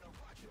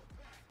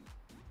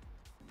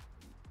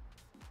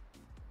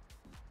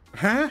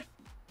 Huh?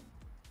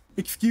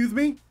 Excuse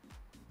me?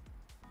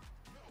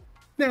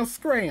 Now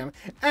scram.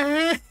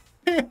 I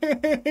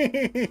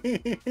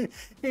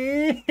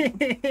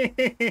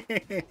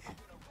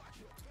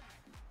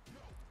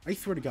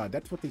swear to God,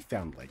 that's what they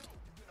sound like.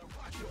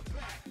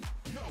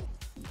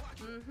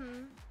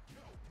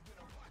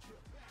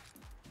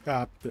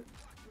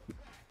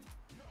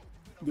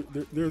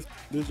 There's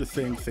just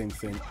same.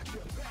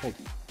 Oh.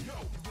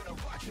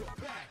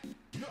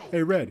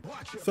 Hey, Red.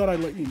 Thought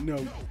I'd let you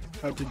know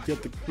how to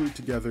get the crew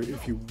together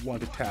if you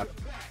want to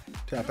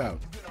tap out.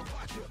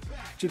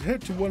 Should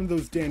head to one of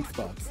those dance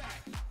spots.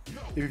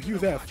 If you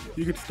use F,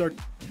 you could start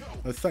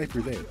a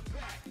cipher there.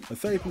 A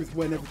cipher is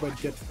when everybody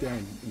gets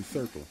down in a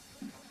circle.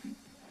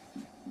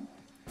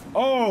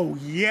 Oh,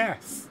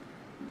 yes!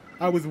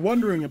 I was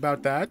wondering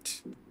about that.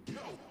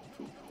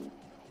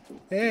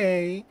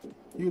 Hey,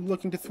 you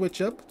looking to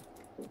switch up?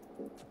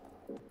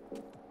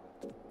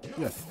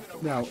 Yes.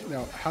 Now,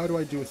 how do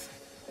I do a...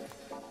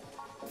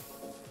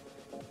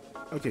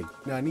 Okay,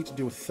 now I need to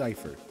do a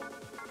cipher.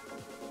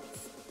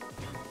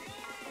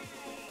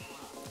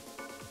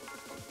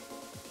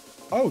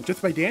 Oh,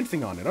 just by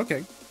dancing on it.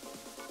 Okay.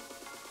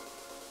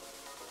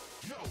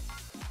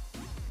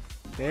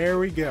 There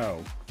we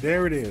go.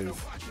 There it is.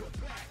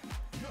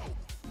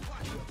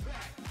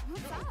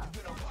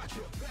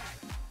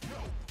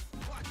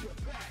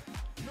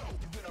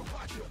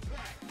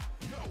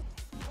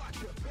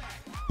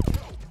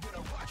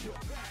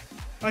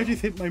 I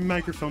just hit my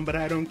microphone, but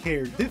I don't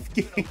care. This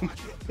game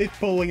is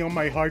pulling on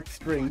my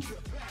heartstrings.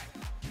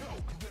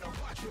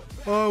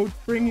 Oh, it's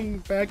bringing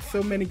back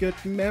so many good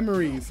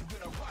memories.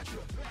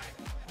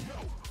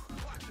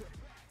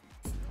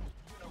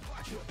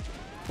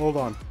 Hold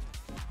on.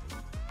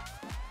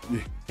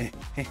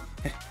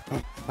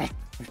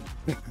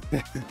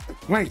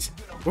 Wait,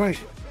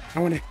 I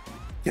want to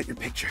get your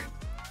picture.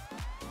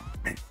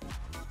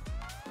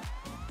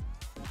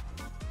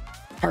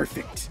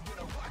 Perfect.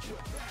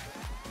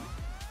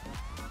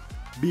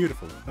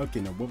 Beautiful.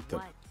 Okay, now what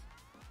up?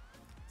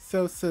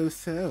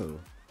 So.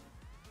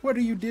 What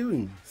are you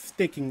doing?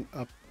 Sticking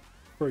up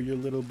for your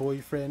little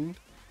boyfriend?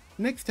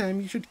 Next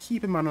time you should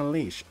keep him on a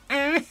leash.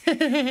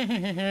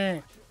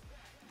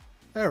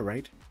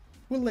 Alright,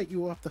 we'll let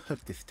you off the hook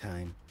this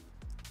time.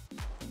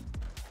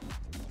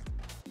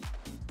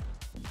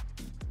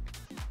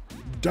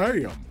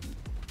 Damn!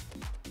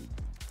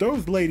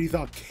 Those ladies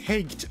are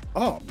caked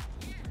up!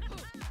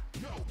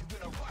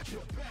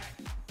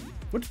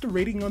 What's the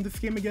rating on this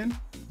game again?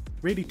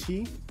 Rated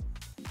T?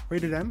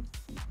 Rated M?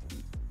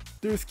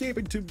 They're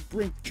escaping to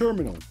Brink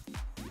Terminal.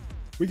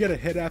 We gotta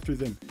head after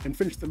them and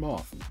finish them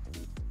off.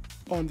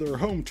 On their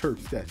home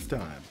turf this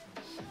time.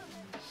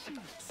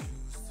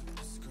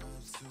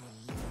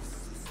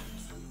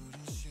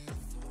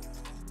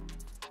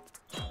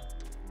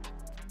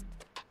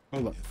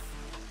 Hold up.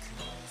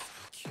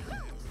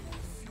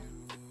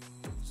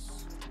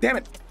 Damn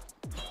it!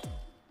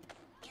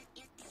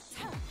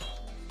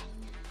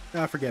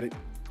 Ah, forget it.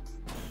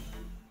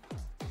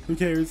 Who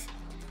cares?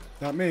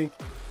 Not me.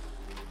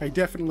 I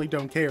definitely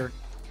don't care.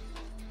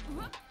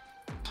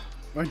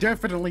 I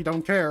definitely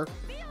don't care.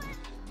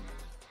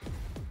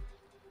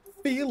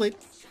 Feel it.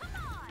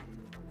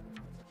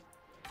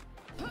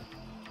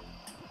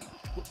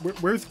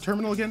 Where's the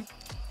terminal again?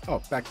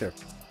 Oh, back there.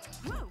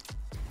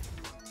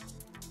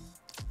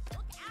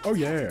 Oh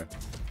yeah.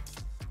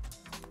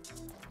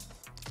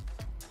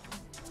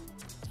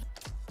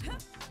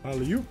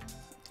 Alley-oop.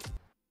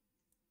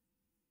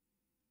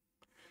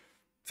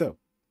 So,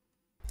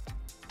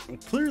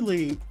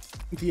 clearly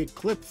the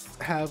Eclipse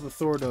have a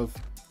sort of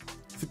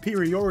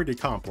superiority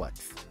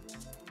complex.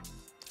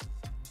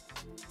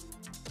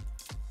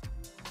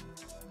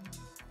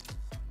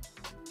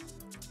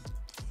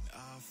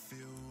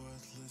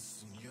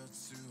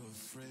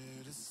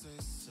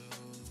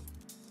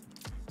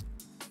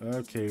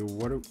 Okay,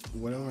 what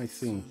am I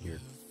seeing here?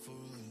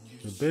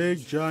 A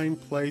big giant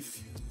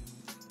place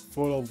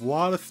full of a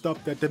lot of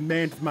stuff that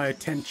demands my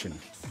attention.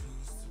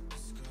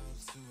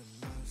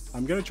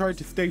 I'm gonna try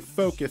to stay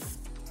focused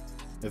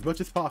as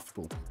much as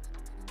possible.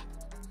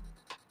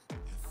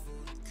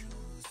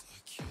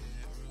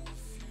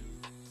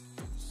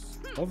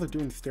 All they're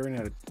doing is staring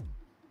at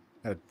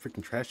a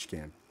freaking trash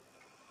can.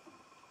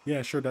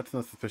 Yeah, sure, that's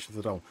not suspicious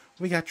at all.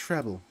 We got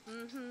trouble.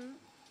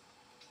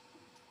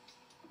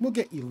 We'll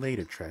get you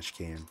later, trash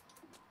can.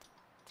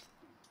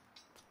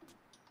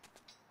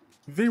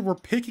 They were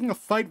picking a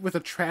fight with a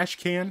trash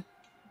can?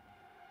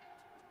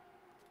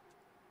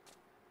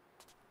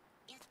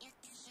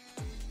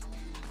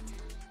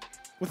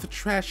 With a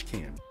trash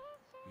can.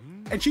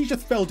 And she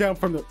just fell down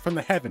from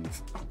the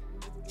heavens.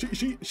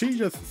 She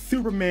just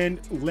Superman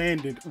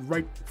landed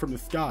right from the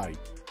sky.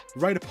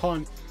 Right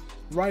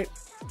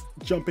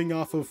jumping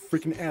off of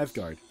freaking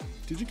Asgard.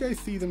 Did you guys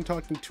see them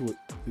talking to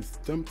this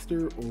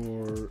dumpster,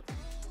 or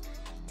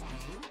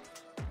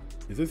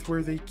is this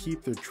where they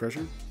keep their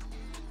treasure?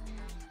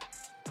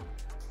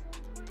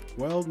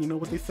 Well, you know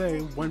what they say,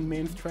 one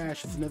man's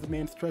trash is another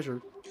man's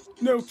treasure.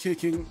 No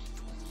kicking,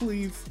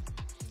 please.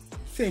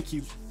 Thank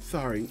you,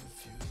 sorry.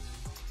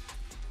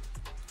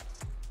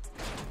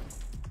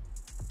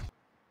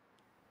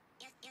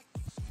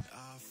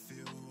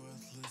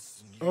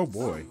 Oh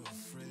boy.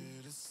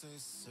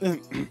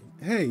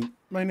 Hey,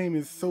 my name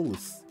is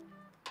Solus.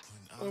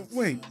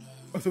 Wait,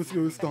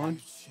 Associate is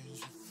gone?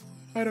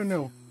 I don't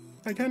know.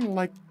 I kinda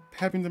like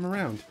having them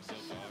around.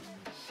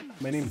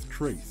 My name is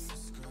Trace.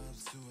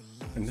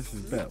 And this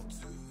is Belle.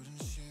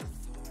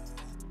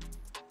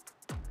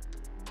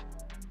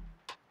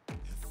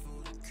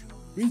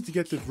 We need to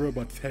get this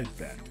robot's head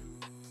back.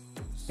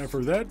 And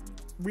for that,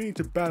 we need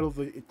to battle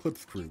the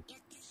Eclipse crew.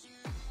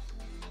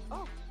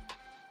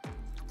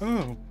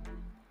 Oh.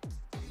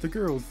 The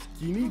girls,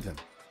 do you need them?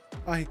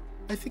 I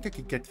think I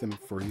could get them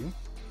for you.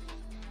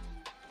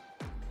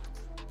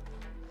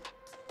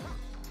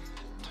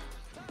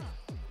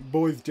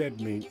 Boys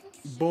dead meat.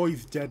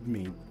 Boys dead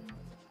meat.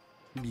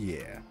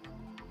 Yeah.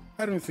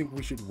 I don't think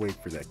we should wait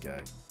for that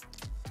guy.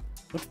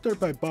 Let's start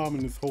by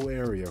bombing this whole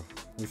area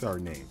with our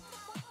name.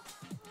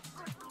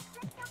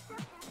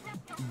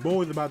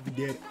 Boy's about to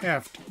get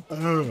effed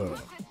up.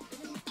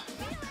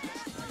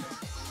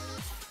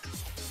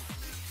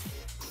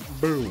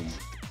 Boom.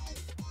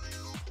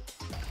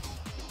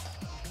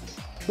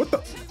 What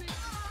the?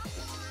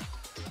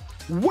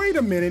 Wait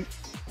a minute.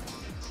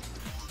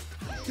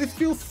 This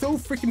feels so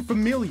freaking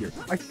familiar.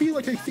 I feel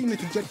like I've seen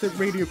this in Jet Set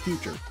Radio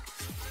Future.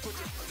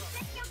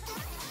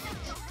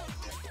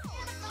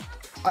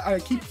 I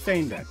keep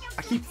saying that.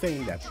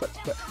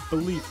 But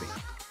believe me.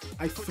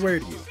 I swear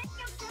to you.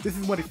 This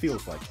is what it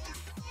feels like.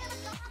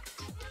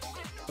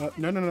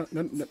 No.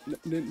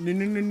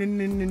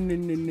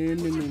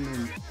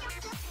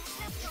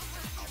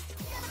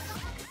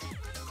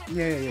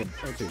 Yeah.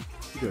 Okay.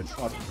 Good.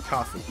 Awesome.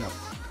 Picasso. No.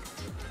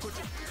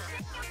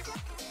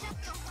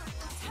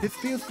 This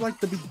feels like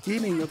the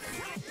beginning of...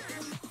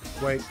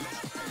 Wait.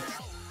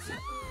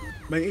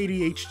 My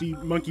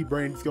ADHD monkey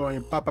brain's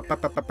going pop. I'm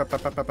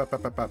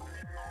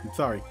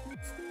sorry.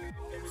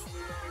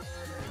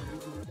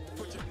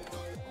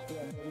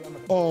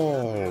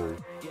 Oh.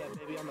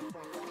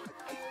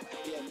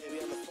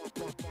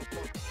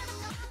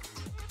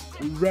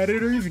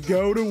 Redditors,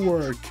 go to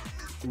work.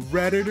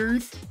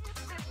 Redditors,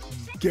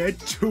 get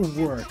to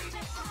work.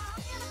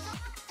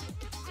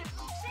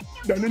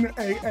 No,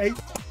 hey.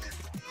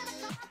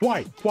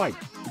 White,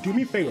 do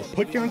me a favor.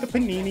 Put down the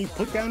panini,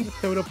 put down the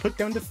soda, put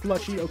down the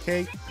slushy,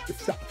 okay?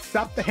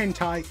 Stop the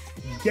hentai.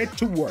 Get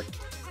to work.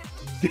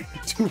 Get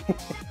to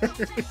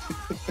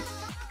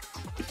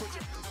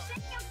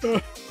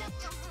work.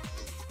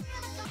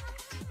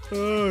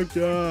 Oh,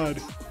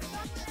 God.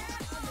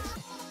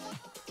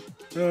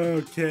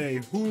 Okay.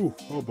 Whew.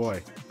 Oh,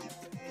 boy.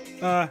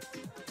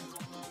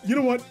 You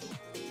know what?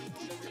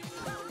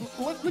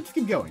 Let's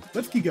keep going.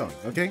 Let's keep going,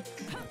 okay?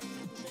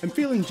 I'm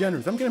feeling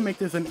generous. I'm gonna make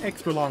this an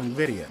extra long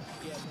video.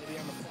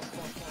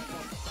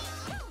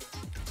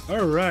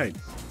 Alright.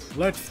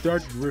 Let's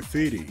start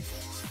graffiti.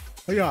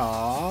 Yeah.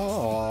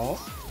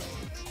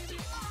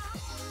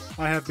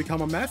 I have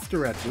become a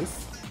master at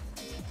this.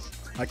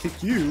 I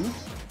kick you,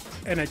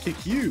 and I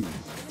kick you.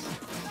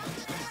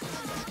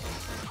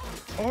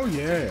 Oh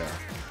yeah.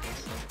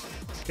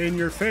 In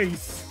your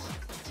face.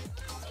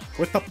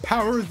 With the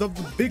powers of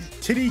the big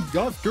titty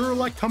goth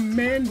girl, I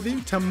command thee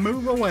to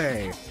move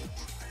away.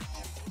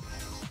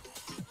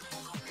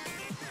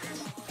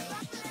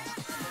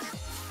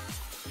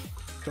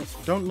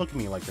 Don't look at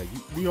me like that.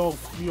 We all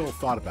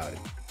thought about it.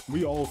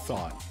 We all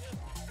saw it.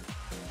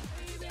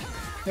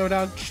 No,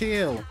 now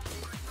chill.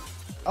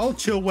 I'll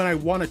chill when I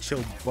want to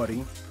chill,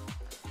 buddy.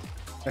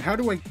 And how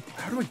do I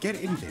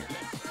get in there?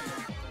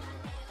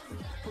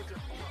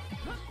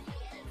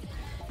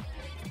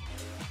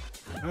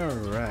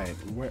 Alright,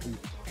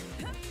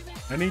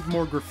 I need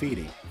more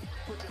graffiti.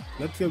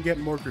 Let's go get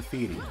more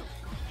graffiti.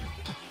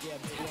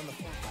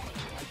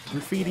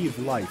 Graffiti is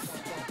life.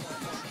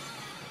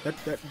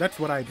 That's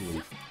what I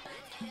believe.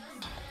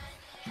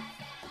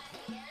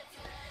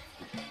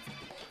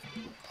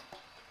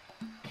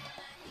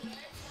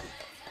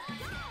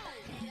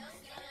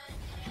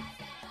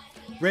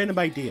 Random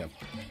idea.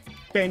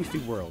 Fantasy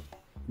world.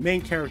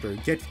 Main character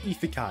gets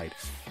isekai'd.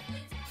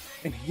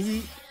 And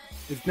he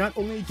is not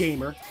only a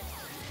gamer,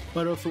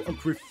 but also a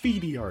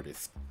graffiti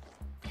artist.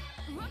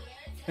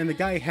 And the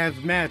guy has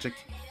magic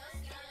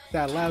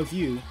that allows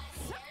you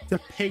to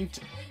paint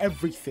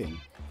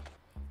everything.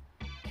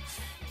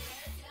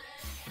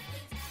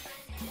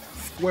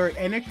 Square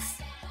Enix,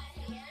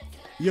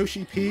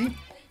 Yoshi P,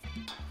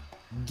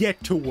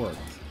 get to work.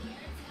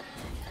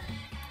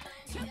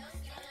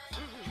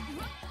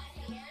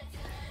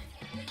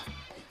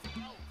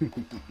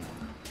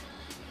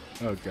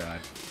 Oh god.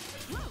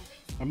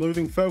 I'm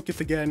losing focus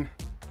again.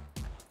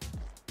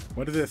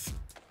 What is this?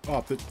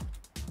 Oh,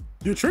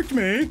 you tricked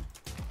me!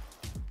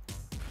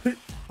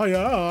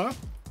 Hiya!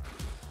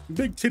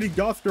 Big titty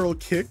goth girl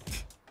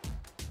kicked.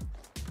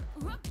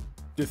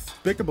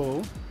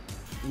 Despicable.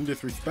 And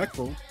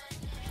disrespectful.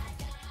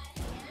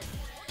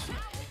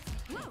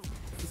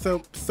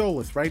 So,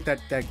 Solus, right?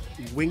 That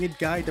winged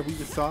guy that we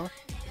just saw?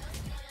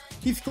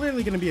 He's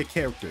clearly going to be a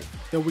character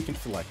that we can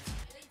select.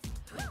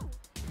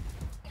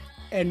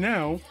 And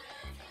now,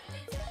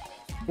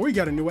 we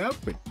got a new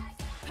outfit.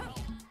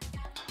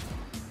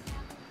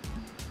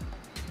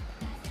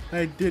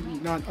 I did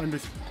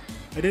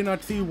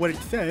not see what it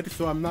said,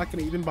 so I'm not going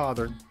to even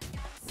bother.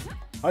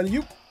 Are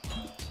you?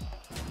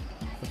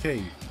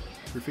 Okay,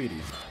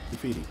 graffiti.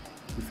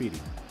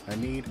 I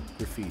need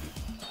graffiti.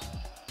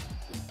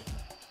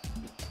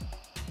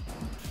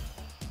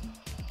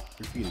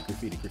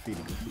 Graffiti.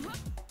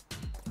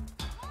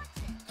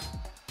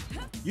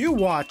 You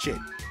watch it!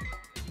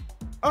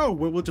 Oh,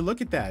 well, would you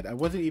look at that? I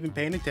wasn't even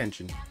paying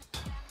attention.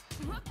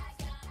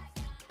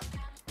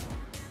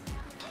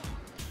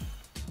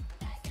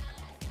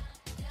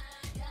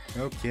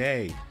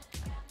 Okay.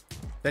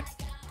 That's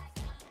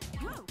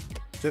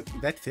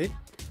it?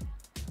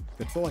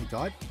 That's all I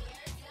got?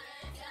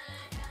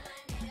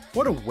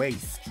 What a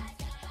waste.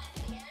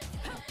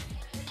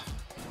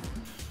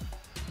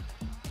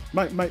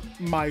 My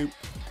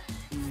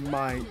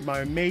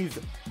maze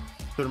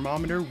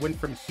thermometer went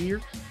from here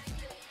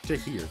to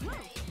here.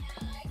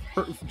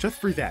 Just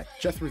for that.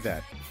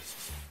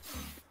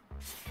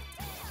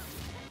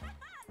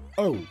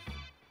 Oh,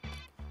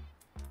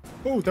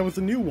 that was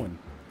a new one.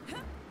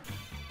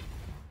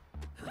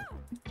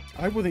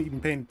 I wasn't even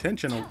paying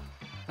attention.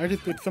 I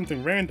just did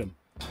something random.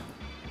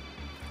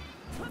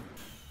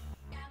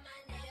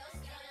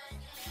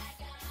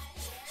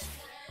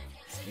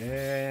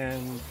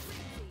 And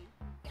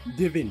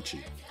Da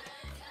Vinci.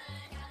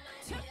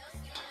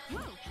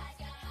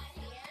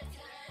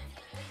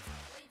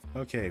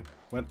 Okay,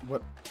 what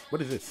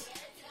is this?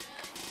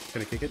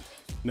 Can I kick it?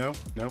 No,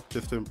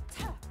 just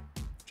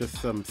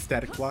some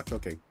static block.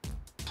 Okay.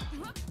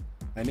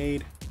 I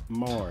need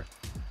more.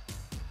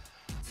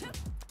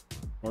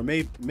 Or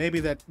maybe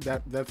that's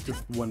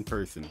just one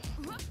person.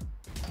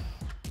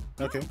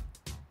 Okay.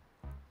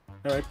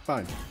 All right,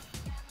 fine.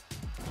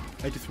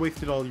 I just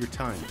wasted all your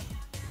time.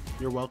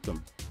 You're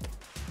welcome.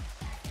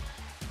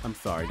 I'm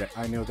sorry.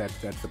 I know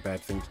that's a bad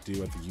thing to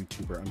do as a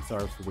YouTuber. I'm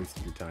sorry for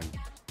wasting your time.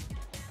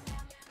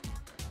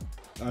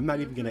 I'm not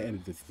even gonna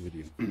edit this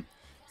video.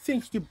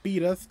 Think you can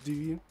beat us, do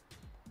you?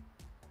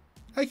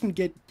 I can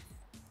get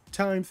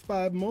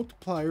 ×5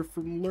 multiplier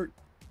from alert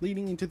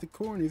leading into the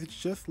corners. It's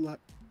just like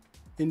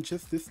in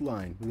just this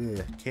line.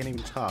 Ugh, can't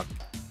even talk.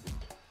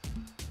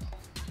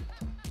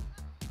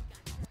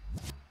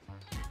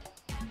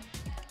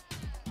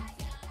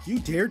 You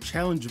dare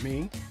challenge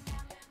me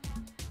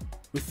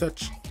with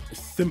such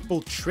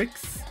simple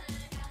tricks?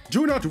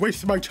 Do not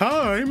waste my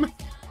time!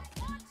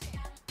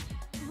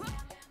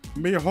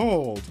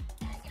 Behold,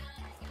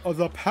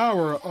 the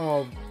power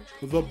of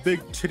the big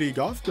titty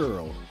goth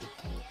girl.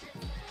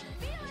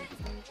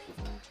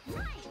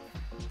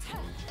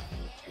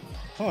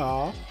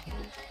 Ah.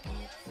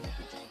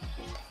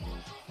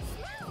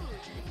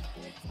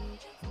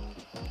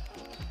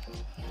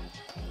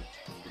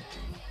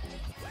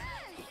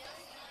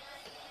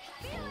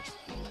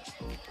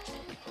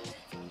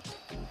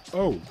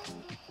 Oh.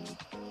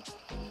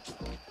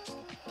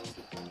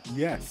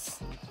 Yes.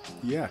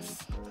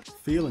 Yes.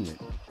 Feeling it.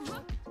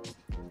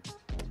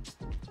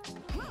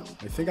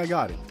 I think I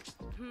got it.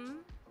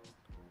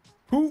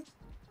 Who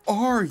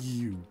are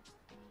you?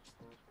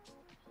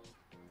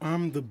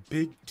 I'm the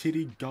big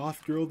titty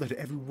goth girl that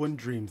everyone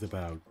dreams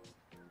about.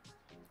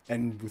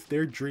 And with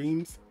their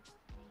dreams,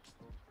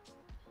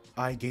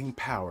 I gain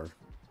power.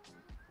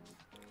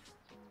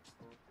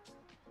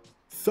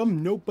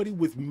 Some nobody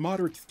with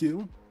moderate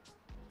skill,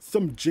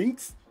 some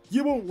jinx,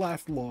 you won't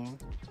last long.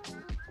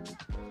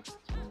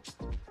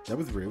 That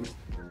was rude.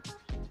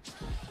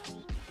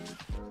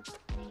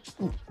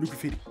 Ooh, new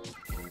graffiti.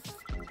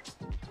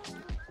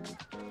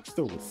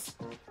 Soulless.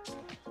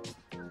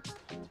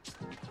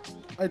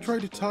 I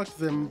tried to talk to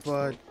them,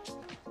 but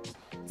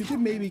you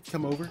could maybe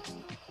come over.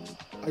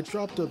 I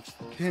dropped a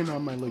pin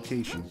on my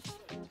location.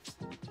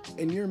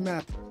 On your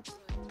map.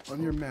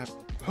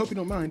 Hope you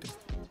don't mind.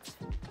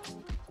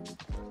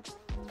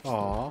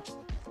 Aw.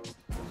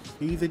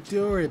 He's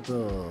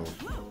adorable.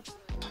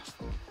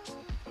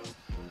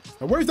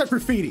 Now where's that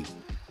graffiti?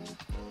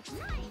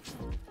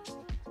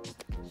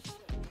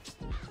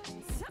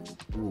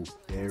 Ooh,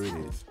 there it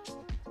is.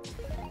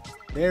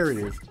 There it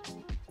is.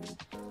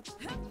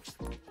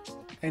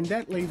 And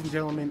that, ladies and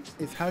gentlemen,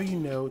 is how you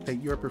know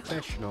that you're a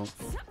professional.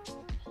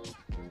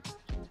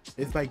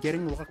 Is by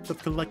getting lots of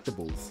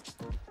collectibles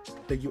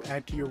that you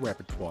add to your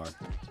repertoire.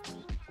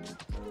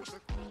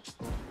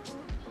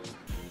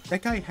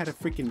 That guy had a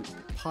freaking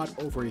pot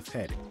over his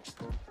head.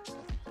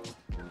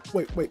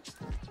 Wait.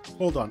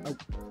 Hold on.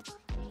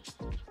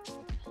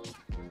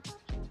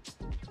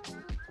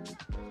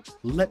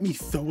 Let me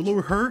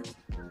solo her?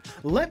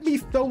 Let me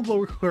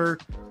solo her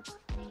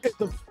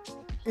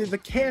is a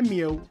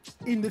cameo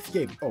in this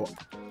game. Oh.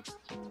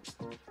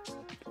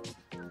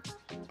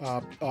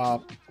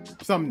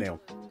 Thumbnail.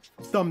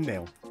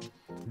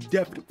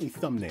 Definitely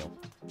thumbnail.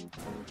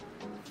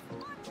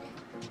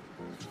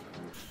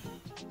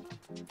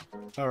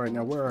 Alright,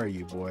 now where are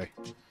you, boy?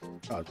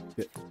 Oh,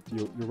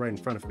 you're right in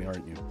front of me,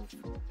 aren't you?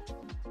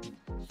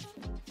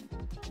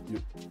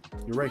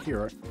 You're right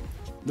here, right?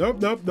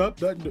 Nope,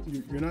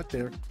 you're not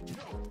there.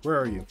 Where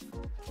are you?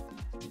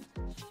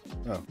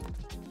 Oh,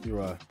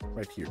 you're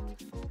right here.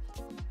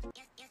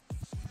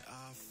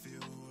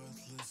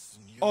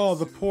 Oh,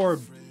 the poor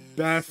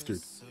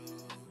bastard.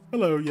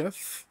 Hello,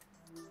 yes.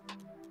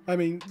 I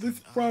mean, this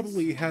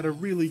probably had a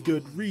really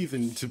good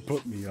reason to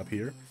put me up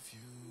here.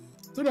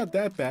 They're not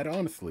that bad,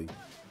 honestly.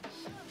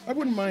 I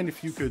wouldn't mind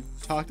if you could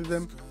talk to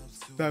them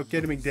about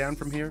getting me down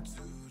from here.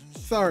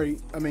 Sorry,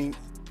 I mean,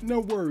 no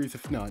worries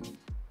if not.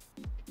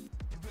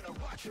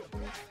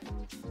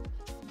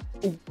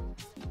 Oh.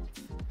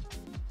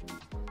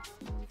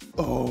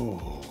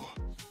 Oh.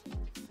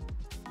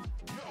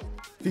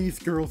 These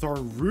girls are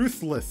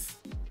ruthless.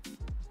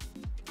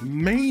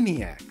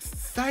 Maniacs.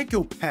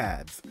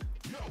 Psychopaths.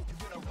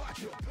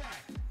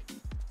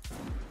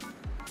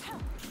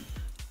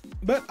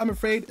 But I'm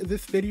afraid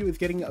this video is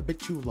getting a bit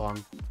too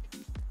long.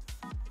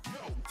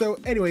 So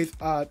anyways,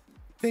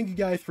 thank you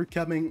guys for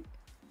coming.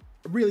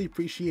 Really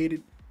appreciate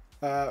it.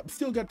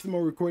 Still got some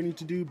more recording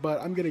to do, but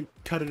I'm gonna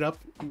cut it up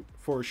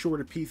for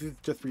shorter pieces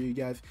just for you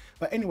guys.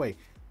 But anyway,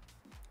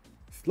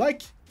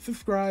 like,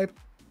 subscribe,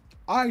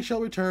 I shall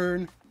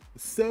return.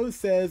 So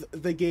says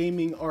the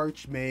gaming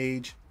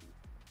archmage.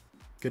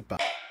 Goodbye.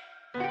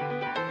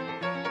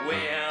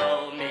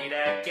 We'll meet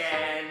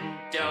again.